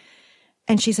degree."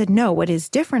 And she said, "No, what is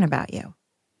different about you?"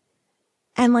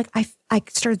 And I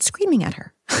started screaming at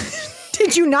her.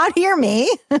 "Did you not hear me?"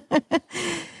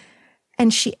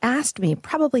 And she asked me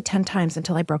probably 10 times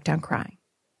until I broke down crying.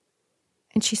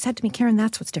 And she said to me, "Karen,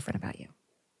 that's what's different about you."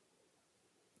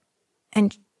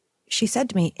 And she said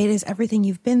to me, "It is everything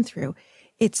you've been through.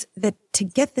 It's that to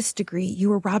get this degree, you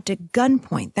were robbed at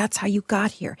gunpoint. That's how you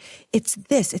got here. It's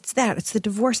this, it's that. It's the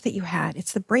divorce that you had.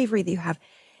 It's the bravery that you have."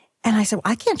 And I said,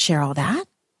 "Well, I can't share all that."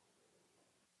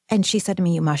 And she said to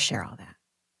me, "You must share all that."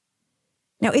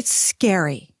 Now, it's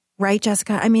scary, right,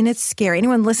 Jessica? I mean, it's scary.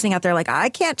 Anyone listening out there I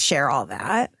can't share all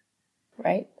that.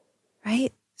 Right.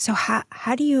 Right? So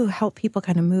how do you help people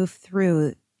kind of move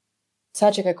through?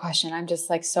 Such a good question. I'm just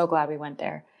so glad we went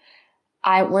there.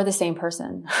 We're the same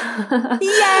person.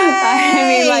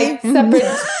 Yay!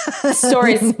 Separate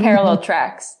stories, parallel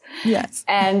tracks. Yes.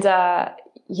 And,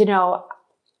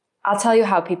 I'll tell you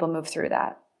how people move through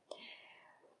that.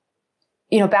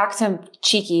 Back to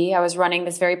Cheeky, I was running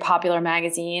this very popular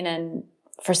magazine and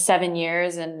for 7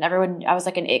 years, and I was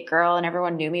like an it girl and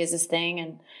everyone knew me as this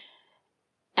thing.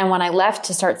 And when I left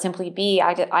to start Simply Be,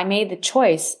 I made the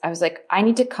choice. I was like, I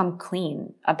need to come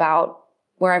clean about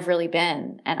where I've really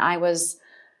been. And I was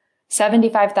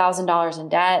 $75,000 in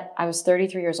debt. I was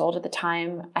 33 years old at the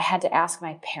time. I had to ask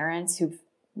my parents, who've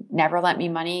never lent me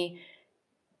money,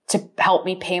 to help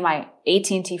me pay my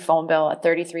AT&T phone bill at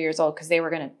 33 years old because they were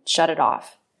going to shut it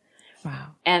off. Wow.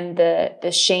 And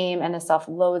the shame and the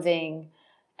self-loathing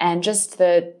and just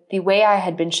the way I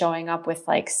had been showing up with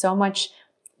so much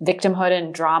victimhood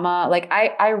and drama.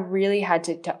 I really had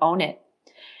to own it.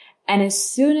 And as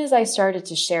soon as I started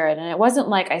to share it, and it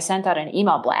wasn't I sent out an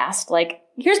email blast,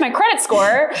 here's my credit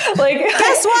score.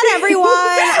 Guess what, everyone?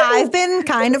 I've been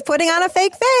kind of putting on a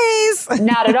fake face.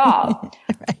 Not at all.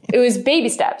 Right. It was baby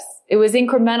steps. It was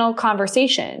incremental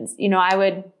conversations. I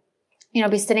would,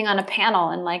 be sitting on a panel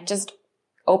and just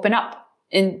open up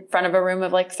in front of a room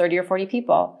of 30 or 40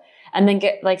 people, and then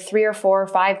get 3 or 4 or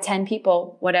 5, 10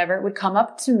 people, whatever, would come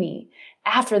up to me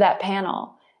after that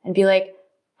panel and be like,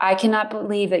 "I cannot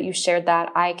believe that you shared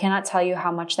that. I cannot tell you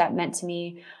how much that meant to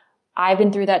me. I've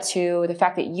been through that too. The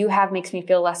fact that you have makes me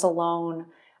feel less alone.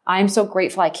 I'm so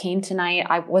grateful I came tonight.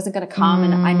 I wasn't going to come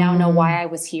and I now know why I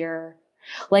was here."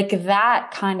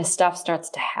 That kind of stuff starts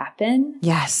to happen.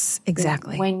 Yes,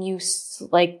 exactly. When you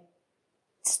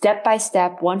step by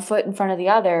step, one foot in front of the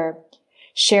other,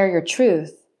 share your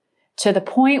truth to the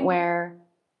point where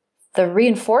the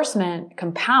reinforcement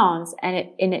compounds and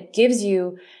it gives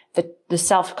you the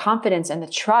self-confidence and the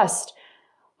trust.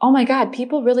 Oh my God,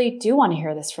 people really do want to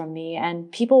hear this from me,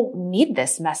 and people need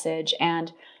this message,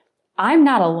 and I'm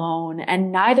not alone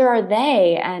and neither are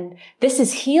they. And this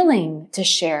is healing to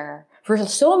share for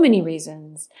so many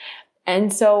reasons.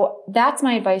 And so that's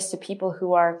my advice to people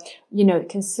who are,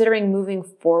 considering moving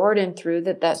forward and through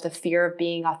the fear of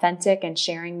being authentic and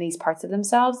sharing these parts of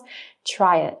themselves.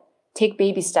 Try it. Take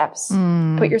baby steps.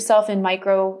 Put yourself in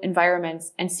micro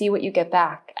environments and see what you get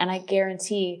back. And I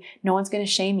guarantee no one's going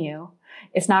to shame you.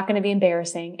 It's not going to be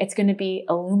embarrassing. It's going to be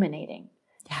illuminating.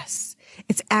 Yes.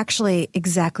 It's actually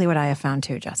exactly what I have found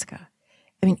too, Jessica.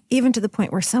 I mean, even to the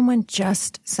point where someone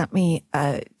just sent me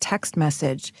a text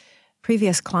message,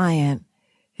 previous client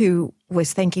who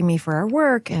was thanking me for our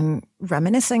work and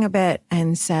reminiscing a bit,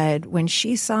 and said when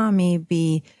she saw me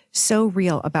be so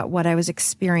real about what I was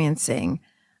experiencing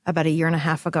about a year and a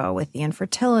half ago with the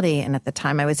infertility, and at the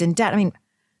time I was in debt. I mean,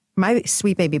 my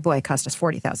sweet baby boy cost us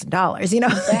 $40,000, you know,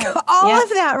 Right. all of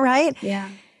that, right? Yeah.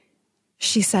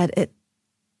 She said it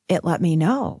let me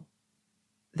know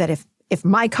that if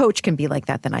my coach can be like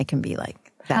that, then I can be like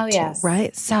that Hell too, yes.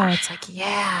 right? So it's like,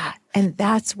 yeah. And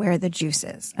that's where the juice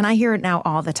is. And I hear it now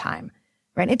all the time,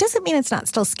 right? It doesn't mean it's not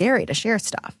still scary to share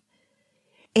stuff.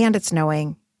 And it's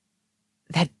knowing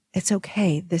that it's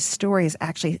okay. This story is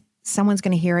actually, someone's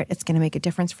going to hear it. It's going to make a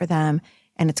difference for them,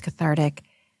 and it's cathartic,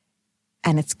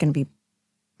 and it's going to be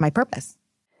my purpose.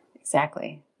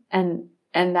 Exactly. And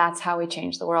that's how we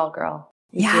change the world, girl.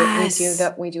 Yes.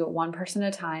 We do it one person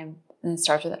at a time, and it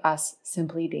starts with us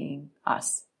simply being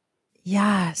us.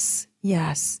 Yes.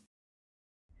 Yes.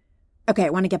 Okay, I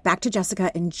want to get back to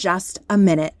Jessica in just a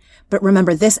minute. But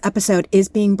remember, this episode is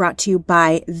being brought to you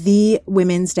by the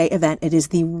Women's Day event. It is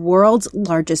the world's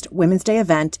largest Women's Day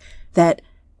event that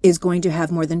is going to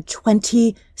have more than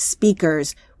 20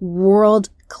 speakers,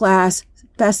 world-class,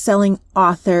 best-selling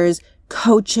authors,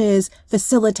 coaches,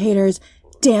 facilitators,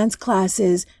 dance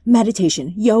classes,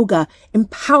 meditation, yoga,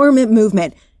 empowerment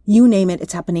movement. You name it.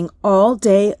 It's happening all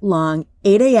day long,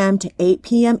 8 a.m. to 8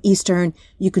 p.m. Eastern.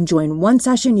 You can join one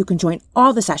session. You can join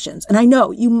all the sessions. And I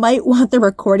know you might want the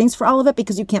recordings for all of it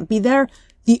because you can't be there.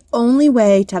 The only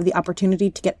way to have the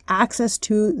opportunity to get access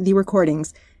to the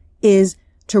recordings is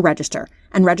to register.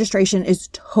 And registration is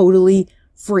totally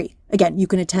free. Again, you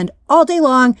can attend all day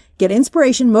long, get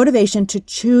inspiration, motivation to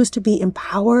choose to be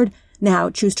empowered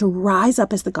now, choose to rise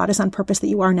up as the goddess on purpose that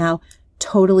you are now,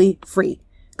 totally free.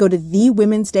 Go to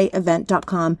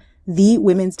thewomensdayevent.com,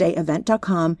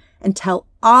 thewomensdayevent.com, and tell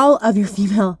all of your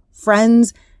female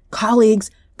friends, colleagues,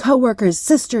 coworkers,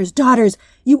 sisters, daughters,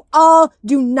 you all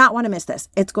do not want to miss this.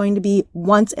 It's going to be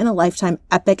once in a lifetime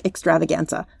epic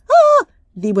extravaganza.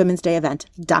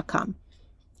 Thewomensdayevent.com.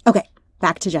 Okay,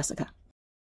 back to Jessica.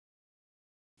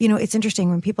 You know, it's interesting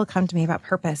when people come to me about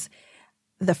purpose,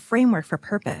 the framework for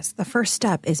purpose, the first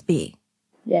step is be.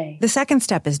 Yay. The second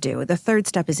step is do. The third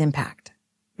step is impact.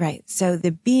 Right. So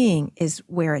the being is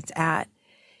where it's at.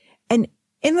 And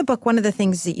in the book, one of the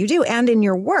things that you do and in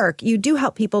your work, you do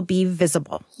help people be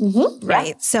visible. Mm-hmm. Right.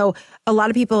 Yeah. So a lot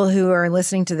of people who are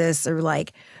listening to this are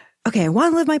like, okay, I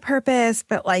want to live my purpose,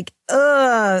 but like,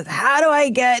 how do I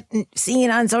get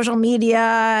seen on social media?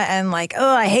 And like,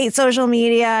 I hate social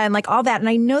media and like all that. And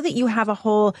I know that you have a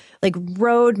whole like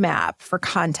roadmap for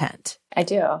content. I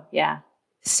do. Yeah.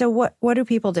 So what do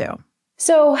people do?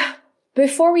 So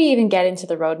before we even get into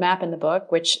the roadmap in the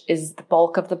book, which is the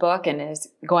bulk of the book and is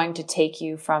going to take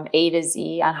you from A to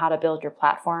Z on how to build your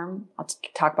platform, I'll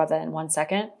talk about that in 1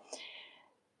 second.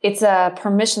 It's a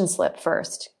permission slip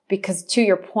first, because to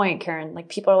your point, Karen, like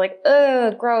people are like,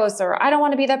 ugh, gross, or I don't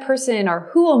want to be that person, or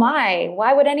who am I?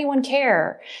 Why would anyone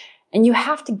care? And you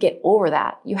have to get over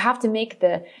that. You have to make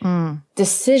the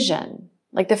decision.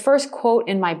 Like the first quote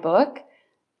in my book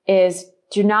is,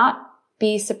 do not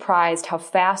be surprised how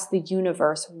fast the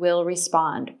universe will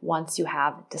respond once you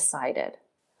have decided.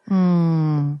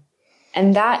 And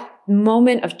that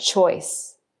moment of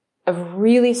choice, of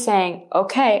really saying,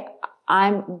 okay,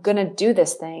 I'm going to do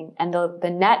this thing, and the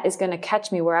net is going to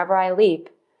catch me wherever I leap.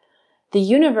 The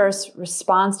universe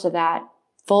responds to that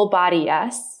full body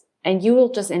yes, and you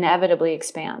will just inevitably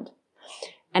expand.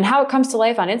 And how it comes to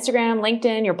life on Instagram,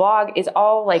 LinkedIn, your blog is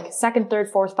all like second, third,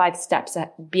 fourth, 5 steps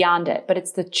beyond it. But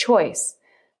it's the choice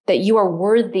that you are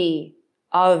worthy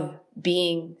of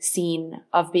being seen,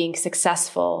 of being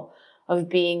successful, of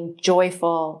being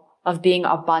joyful, of being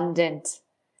abundant,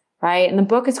 right? And the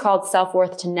book is called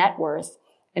Self-Worth to Net Worth.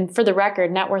 And for the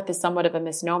record, net worth is somewhat of a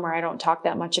misnomer. I don't talk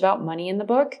that much about money in the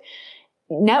book.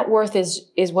 Net worth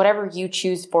is whatever you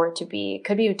choose for it to be. It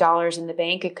could be dollars in the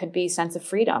bank. It could be sense of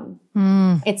freedom.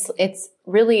 It's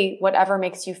really whatever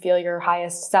makes you feel your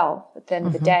highest self at the end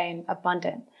of the day and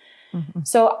abundant.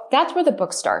 So that's where the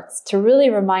book starts, to really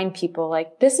remind people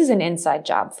like this is an inside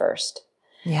job first.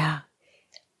 Yeah.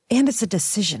 And it's a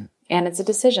decision.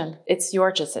 It's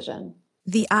your decision.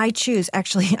 The I choose,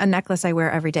 actually, a necklace I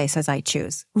wear every day says I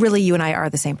choose. Really, you and I are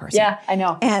the same person. Yeah, I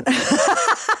know. And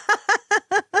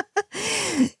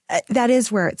that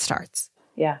is where it starts.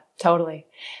 Yeah, totally.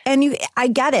 And I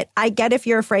get it. I get if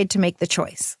you're afraid to make the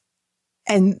choice.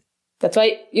 And that's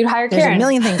why you'd hire Karen. There's a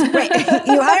million things. Right.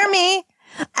 You hire me.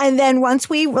 And then once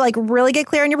we like really get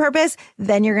clear on your purpose,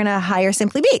 then you're going to hire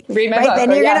Simply Be. Read my book.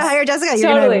 Then you're going to hire Jessica. You're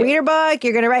Totally. going to read her book.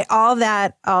 You're going to write all of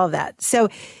that. So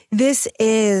this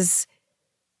is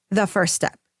the first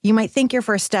step. You might think your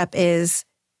first step is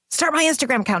start my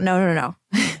Instagram account. No.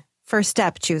 First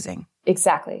step, choosing.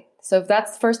 Exactly. So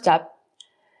that's the first step.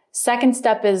 Second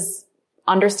step is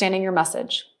understanding your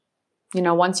message. You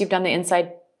know, once you've done the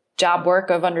inside job work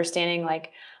of understanding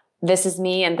like, this is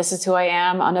me and this is who I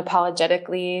am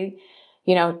unapologetically,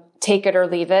 you know, take it or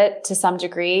leave it to some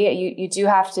degree. You do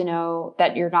have to know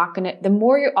that you're not going to, the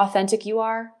more you're authentic you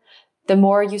are, the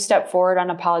more you step forward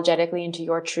unapologetically into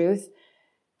your truth,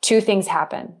 two things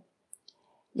happen.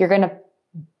 You're going to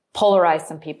polarize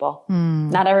some people.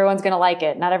 Not everyone's going to like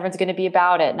it. Not everyone's going to be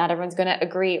about it. Not everyone's going to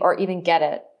agree or even get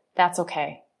it. That's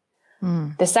okay.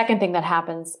 The second thing that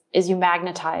happens is you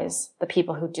magnetize the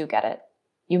people who do get it.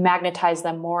 You magnetize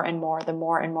them more and more, the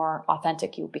more and more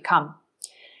authentic you become.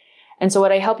 And so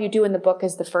what I help you do in the book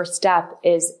is the first step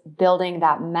is building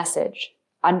that message,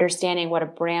 understanding what a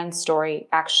brand story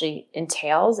actually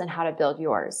entails and how to build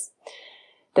yours.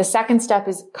 The second step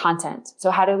is content.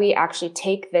 So how do we actually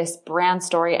take this brand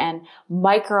story and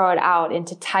micro it out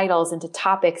into titles, into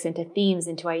topics, into themes,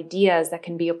 into ideas that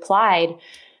can be applied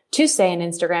to, say, an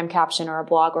Instagram caption or a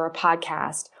blog or a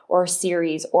podcast or a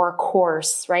series or a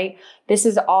course, right? This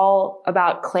is all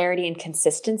about clarity and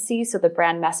consistency. So the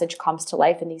brand message comes to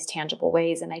life in these tangible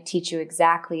ways. And I teach you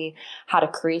exactly how to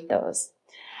create those.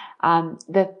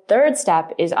 The third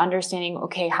step is understanding,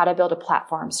 okay, how to build a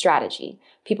platform strategy.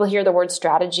 People hear the word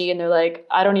strategy and they're like,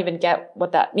 I don't even get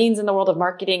what that means in the world of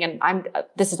marketing. And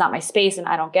this is not my space and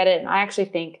I don't get it. And I actually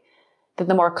think that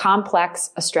the more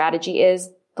complex a strategy is,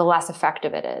 the less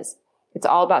effective it is. It's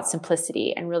all about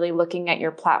simplicity and really looking at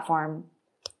your platform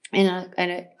in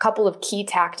a couple of key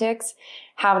tactics,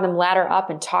 have them ladder up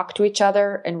and talk to each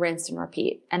other and rinse and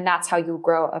repeat. And that's how you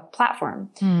grow a platform.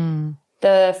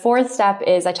 The fourth step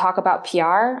is I talk about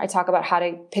PR. I talk about how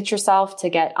to pitch yourself to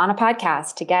get on a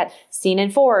podcast, to get seen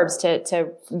in Forbes,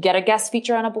 to get a guest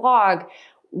feature on a blog,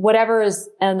 whatever is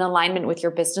in alignment with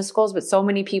your business goals. But so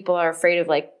many people are afraid of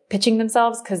like pitching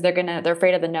themselves because they're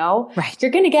afraid of the no. Right. You're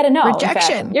going to get a no.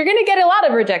 Rejection. You're going to get a lot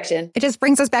of rejection. It just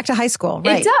brings us back to high school.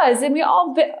 Right. It does. And we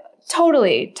all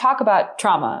totally talk about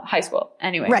trauma, high school.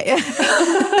 Anyway. Right.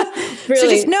 Really. So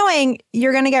just knowing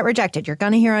you're going to get rejected. You're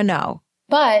going to hear a no.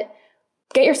 But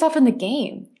get yourself in the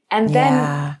game. And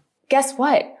then guess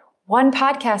what? One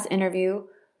podcast interview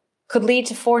could lead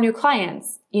to 4 new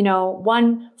clients. You know,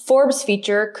 one Forbes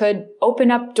feature could open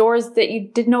up doors that you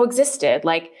didn't know existed.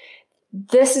 Like,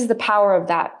 this is the power of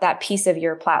that piece of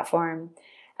your platform.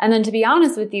 And then to be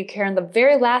honest with you, Karen, the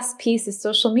very last piece is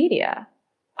social media.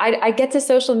 I get to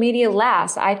social media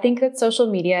last. I think that social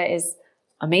media is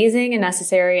amazing and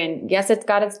necessary. And yes, it's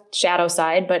got its shadow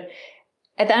side, but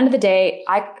at the end of the day,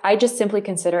 I just simply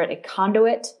consider it a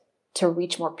conduit to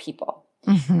reach more people.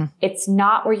 It's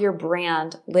not where your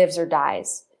brand lives or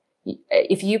dies.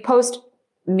 If you post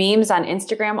memes on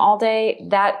Instagram all day,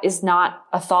 that is not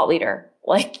a thought leader.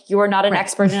 Like, you are not an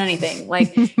expert in anything.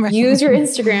 Like, use your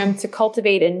Instagram to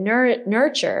cultivate and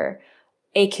nurture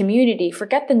a community.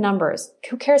 Forget the numbers.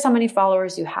 Who cares how many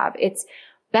followers you have?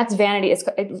 That's vanity.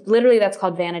 That's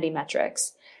called vanity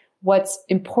metrics. What's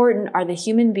important are the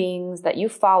human beings that you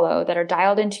follow that are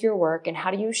dialed into your work, and how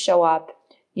do you show up,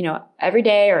 you know, every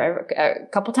day or a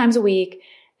couple times a week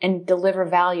and deliver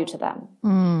value to them.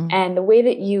 And the way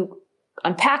that you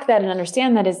unpack that and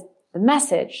understand that is the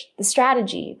message, the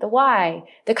strategy, the why,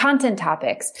 the content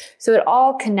topics. So it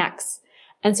all connects.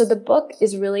 And so the book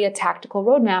is really a tactical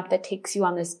roadmap that takes you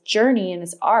on this journey and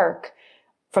this arc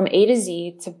from A to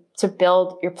Z to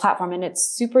build your platform. And it's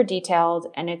super detailed.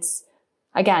 And it's,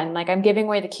 again, like, I'm giving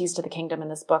away the keys to the kingdom in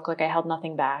this book. Like, I held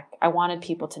nothing back. I wanted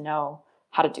people to know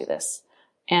how to do this.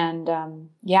 And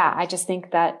I just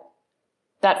think that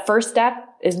first step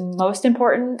is most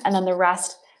important, and then the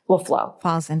rest will flow.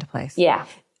 Falls into place. Yeah.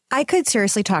 I could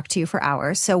seriously talk to you for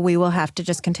hours, so we will have to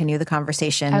just continue the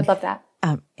conversation. I would love that.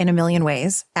 In a million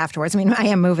ways afterwards. I mean, I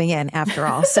am moving in after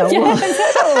all, so Bring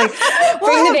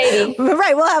the baby.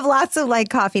 Right. We'll have lots of like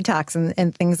coffee talks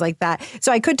and things like that.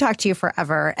 So I could talk to you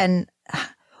forever. And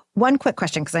one quick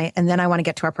question, and then I want to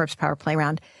get to our Purpose Power Play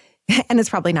round. And it's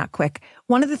probably not quick.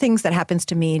 One of the things that happens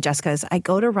to me, Jessica, is I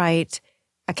go to write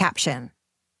a caption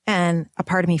and a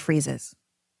part of me freezes.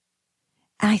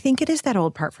 And I think it is that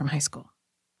old part from high school.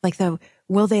 Like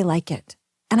will they like it?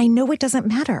 And I know it doesn't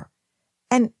matter.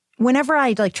 And whenever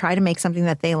I like try to make something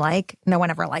that they like, no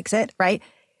one ever likes it, right?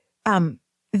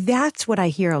 That's what I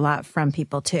hear a lot from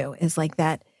people too, is like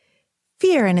that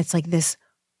fear. And it's like this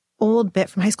old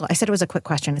bit from high school. I said it was a quick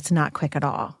question. It's not quick at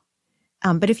all.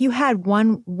 But if you had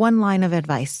one line of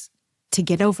advice to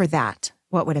get over that,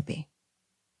 what would it be?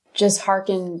 Just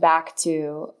hearken back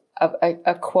to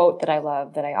a quote that I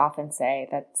love, that I often say,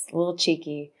 that's a little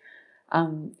cheeky.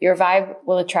 Your vibe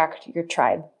will attract your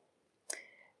tribe.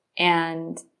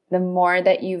 And the more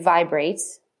that you vibrate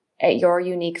at your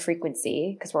unique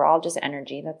frequency, because we're all just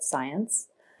energy, that's science,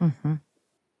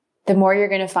 the more you're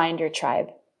going to find your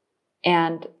tribe.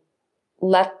 And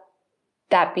let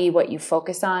that be what you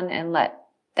focus on and let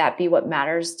that be what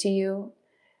matters to you.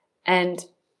 And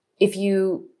if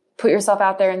you put yourself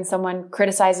out there and someone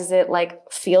criticizes it,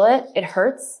 like, feel it, it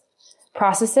hurts,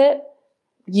 process it,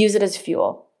 use it as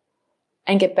fuel,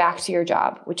 and get back to your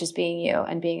job, which is being you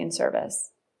and being in service.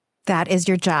 That is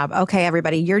your job. Okay,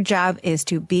 everybody, your job is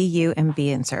to be you and be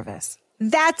in service.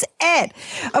 That's it.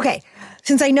 Okay,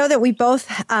 since I know that we both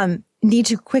need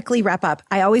to quickly wrap up,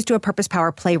 I always do a Purpose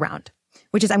Power play round,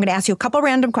 which is I'm going to ask you a couple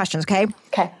random questions, okay?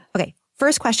 Okay. Okay,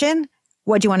 first question,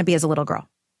 what do you want to be as a little girl?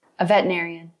 A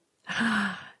veterinarian.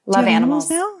 Love animals.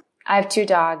 Now? I have 2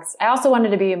 dogs. I also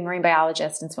wanted to be a marine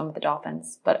biologist and swim with the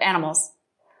dolphins, but animals.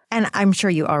 And I'm sure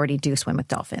you already do swim with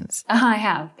dolphins. I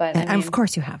have, but and of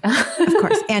course you have. Of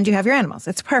course. And you have your animals.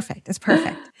 It's perfect. It's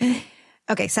perfect.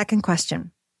 Okay, second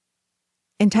question.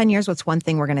 In 10 years, what's one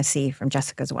thing we're going to see from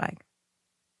Jessica Zweig?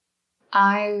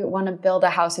 I want to build a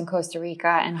house in Costa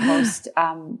Rica and host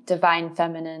divine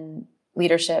feminine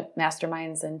leadership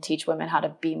masterminds and teach women how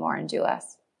to be more and do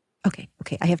less. Okay.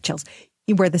 I have chills.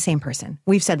 We're the same person.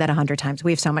 We've said that 100 times.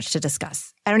 We have so much to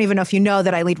discuss. I don't even know if you know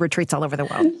that I lead retreats all over the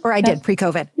world, or I did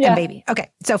pre-COVID and baby. Okay.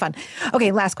 So fun.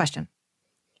 Okay. Last question.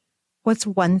 What's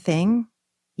one thing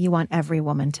you want every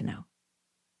woman to know?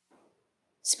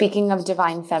 Speaking of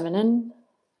divine feminine,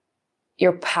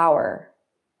 your power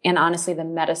and honestly the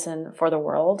medicine for the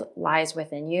world lies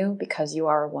within you because you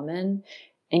are a woman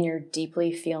and you're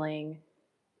deeply feeling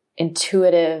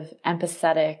intuitive,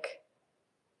 empathetic,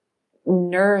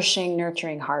 nourishing,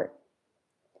 nurturing heart.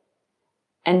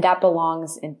 And that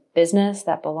belongs in business,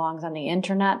 that belongs on the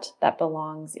internet, that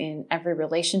belongs in every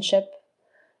relationship,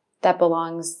 that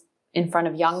belongs in front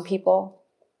of young people.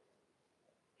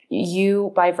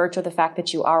 You, by virtue of the fact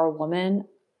that you are a woman,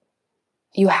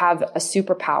 you have a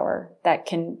superpower that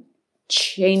can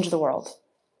change the world.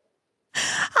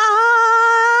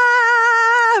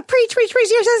 Preach.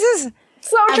 Yes.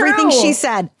 So true. Everything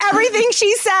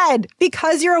she said.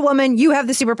 Because you're a woman, you have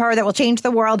the superpower that will change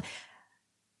the world.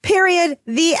 Period.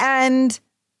 The end.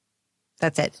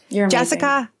 That's it. You're amazing.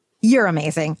 Jessica, you're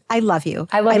amazing. I love you.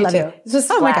 I love you too. This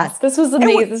was my God. This was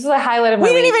amazing. This was a highlight of my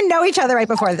week. We didn't even know each other right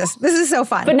before this. This is so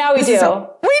fun. But now we do.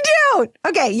 We do.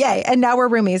 Okay. Yay. And now we're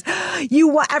roomies. You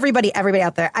want everybody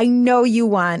out there. I know you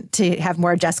want to have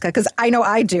more Jessica because I know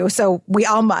I do. So we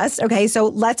all must. Okay. So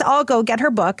let's all go get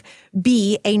her book,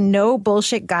 Be a No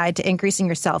Bullshit Guide to Increasing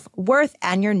Your Self-Worth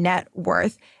and Your Net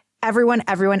Worth. Everyone,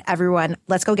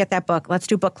 let's go get that book. Let's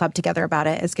do book club together about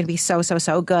it. It's going to be so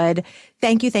good.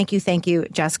 Thank you,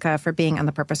 Jessica, for being on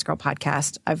the Purpose Girl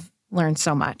podcast. I've learned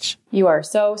so much. You are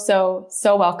so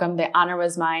welcome. The honor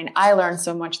was mine. I learned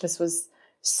so much. This was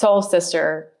soul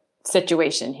sister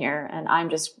situation here. And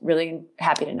I'm just really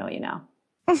happy to know you now.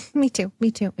 Me too.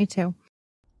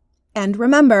 And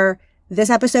remember,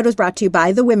 this episode was brought to you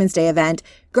by the Women's Day event.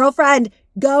 Girlfriend,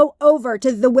 go over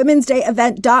to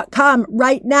thewomensdayevent.com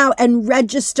right now and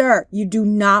register. You do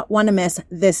not want to miss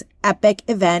this epic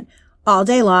event all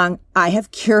day long. I have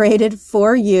curated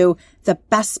for you the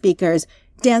best speakers,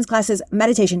 dance classes,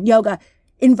 meditation, yoga.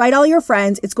 Invite all your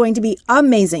friends. It's going to be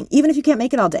amazing. Even if you can't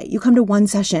make it all day, you come to one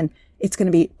session. It's going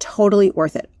to be totally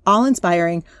worth it. All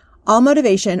inspiring, all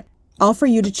motivation, all for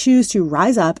you to choose to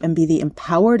rise up and be the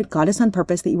empowered goddess on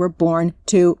purpose that you were born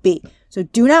to be. So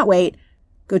do not wait.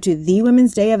 Go to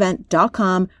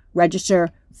thewomensdayevent.com, register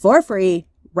for free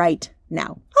right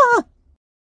now.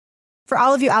 For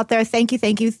all of you out there, thank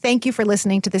you for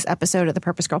listening to this episode of the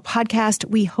Purpose Girl podcast.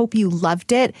 We hope you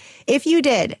loved it. If you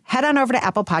did, head on over to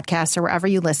Apple Podcasts or wherever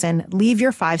you listen, leave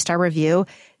your 5-star review.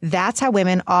 That's how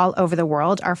women all over the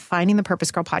world are finding the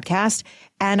Purpose Girl podcast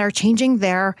and are changing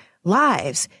their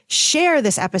lives. Share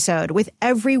this episode with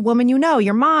every woman you know,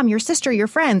 your mom, your sister, your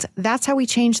friends. That's how we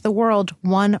change the world,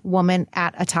 one woman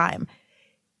at a time.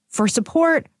 For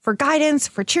support, for guidance,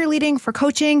 for cheerleading, for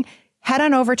coaching, head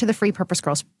on over to the Free Purpose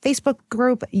Girls Facebook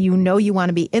group. You know you want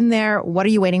to be in there. What are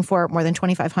you waiting for? More than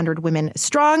 2,500 women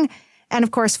strong. And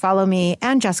of course, follow me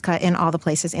and Jessica in all the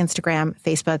places, Instagram,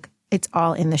 Facebook. It's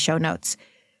all in the show notes.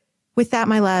 With that,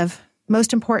 my love,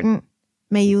 most important,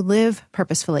 may you live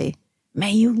purposefully.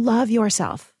 May you love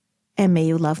yourself and may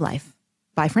you love life.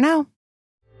 Bye for now.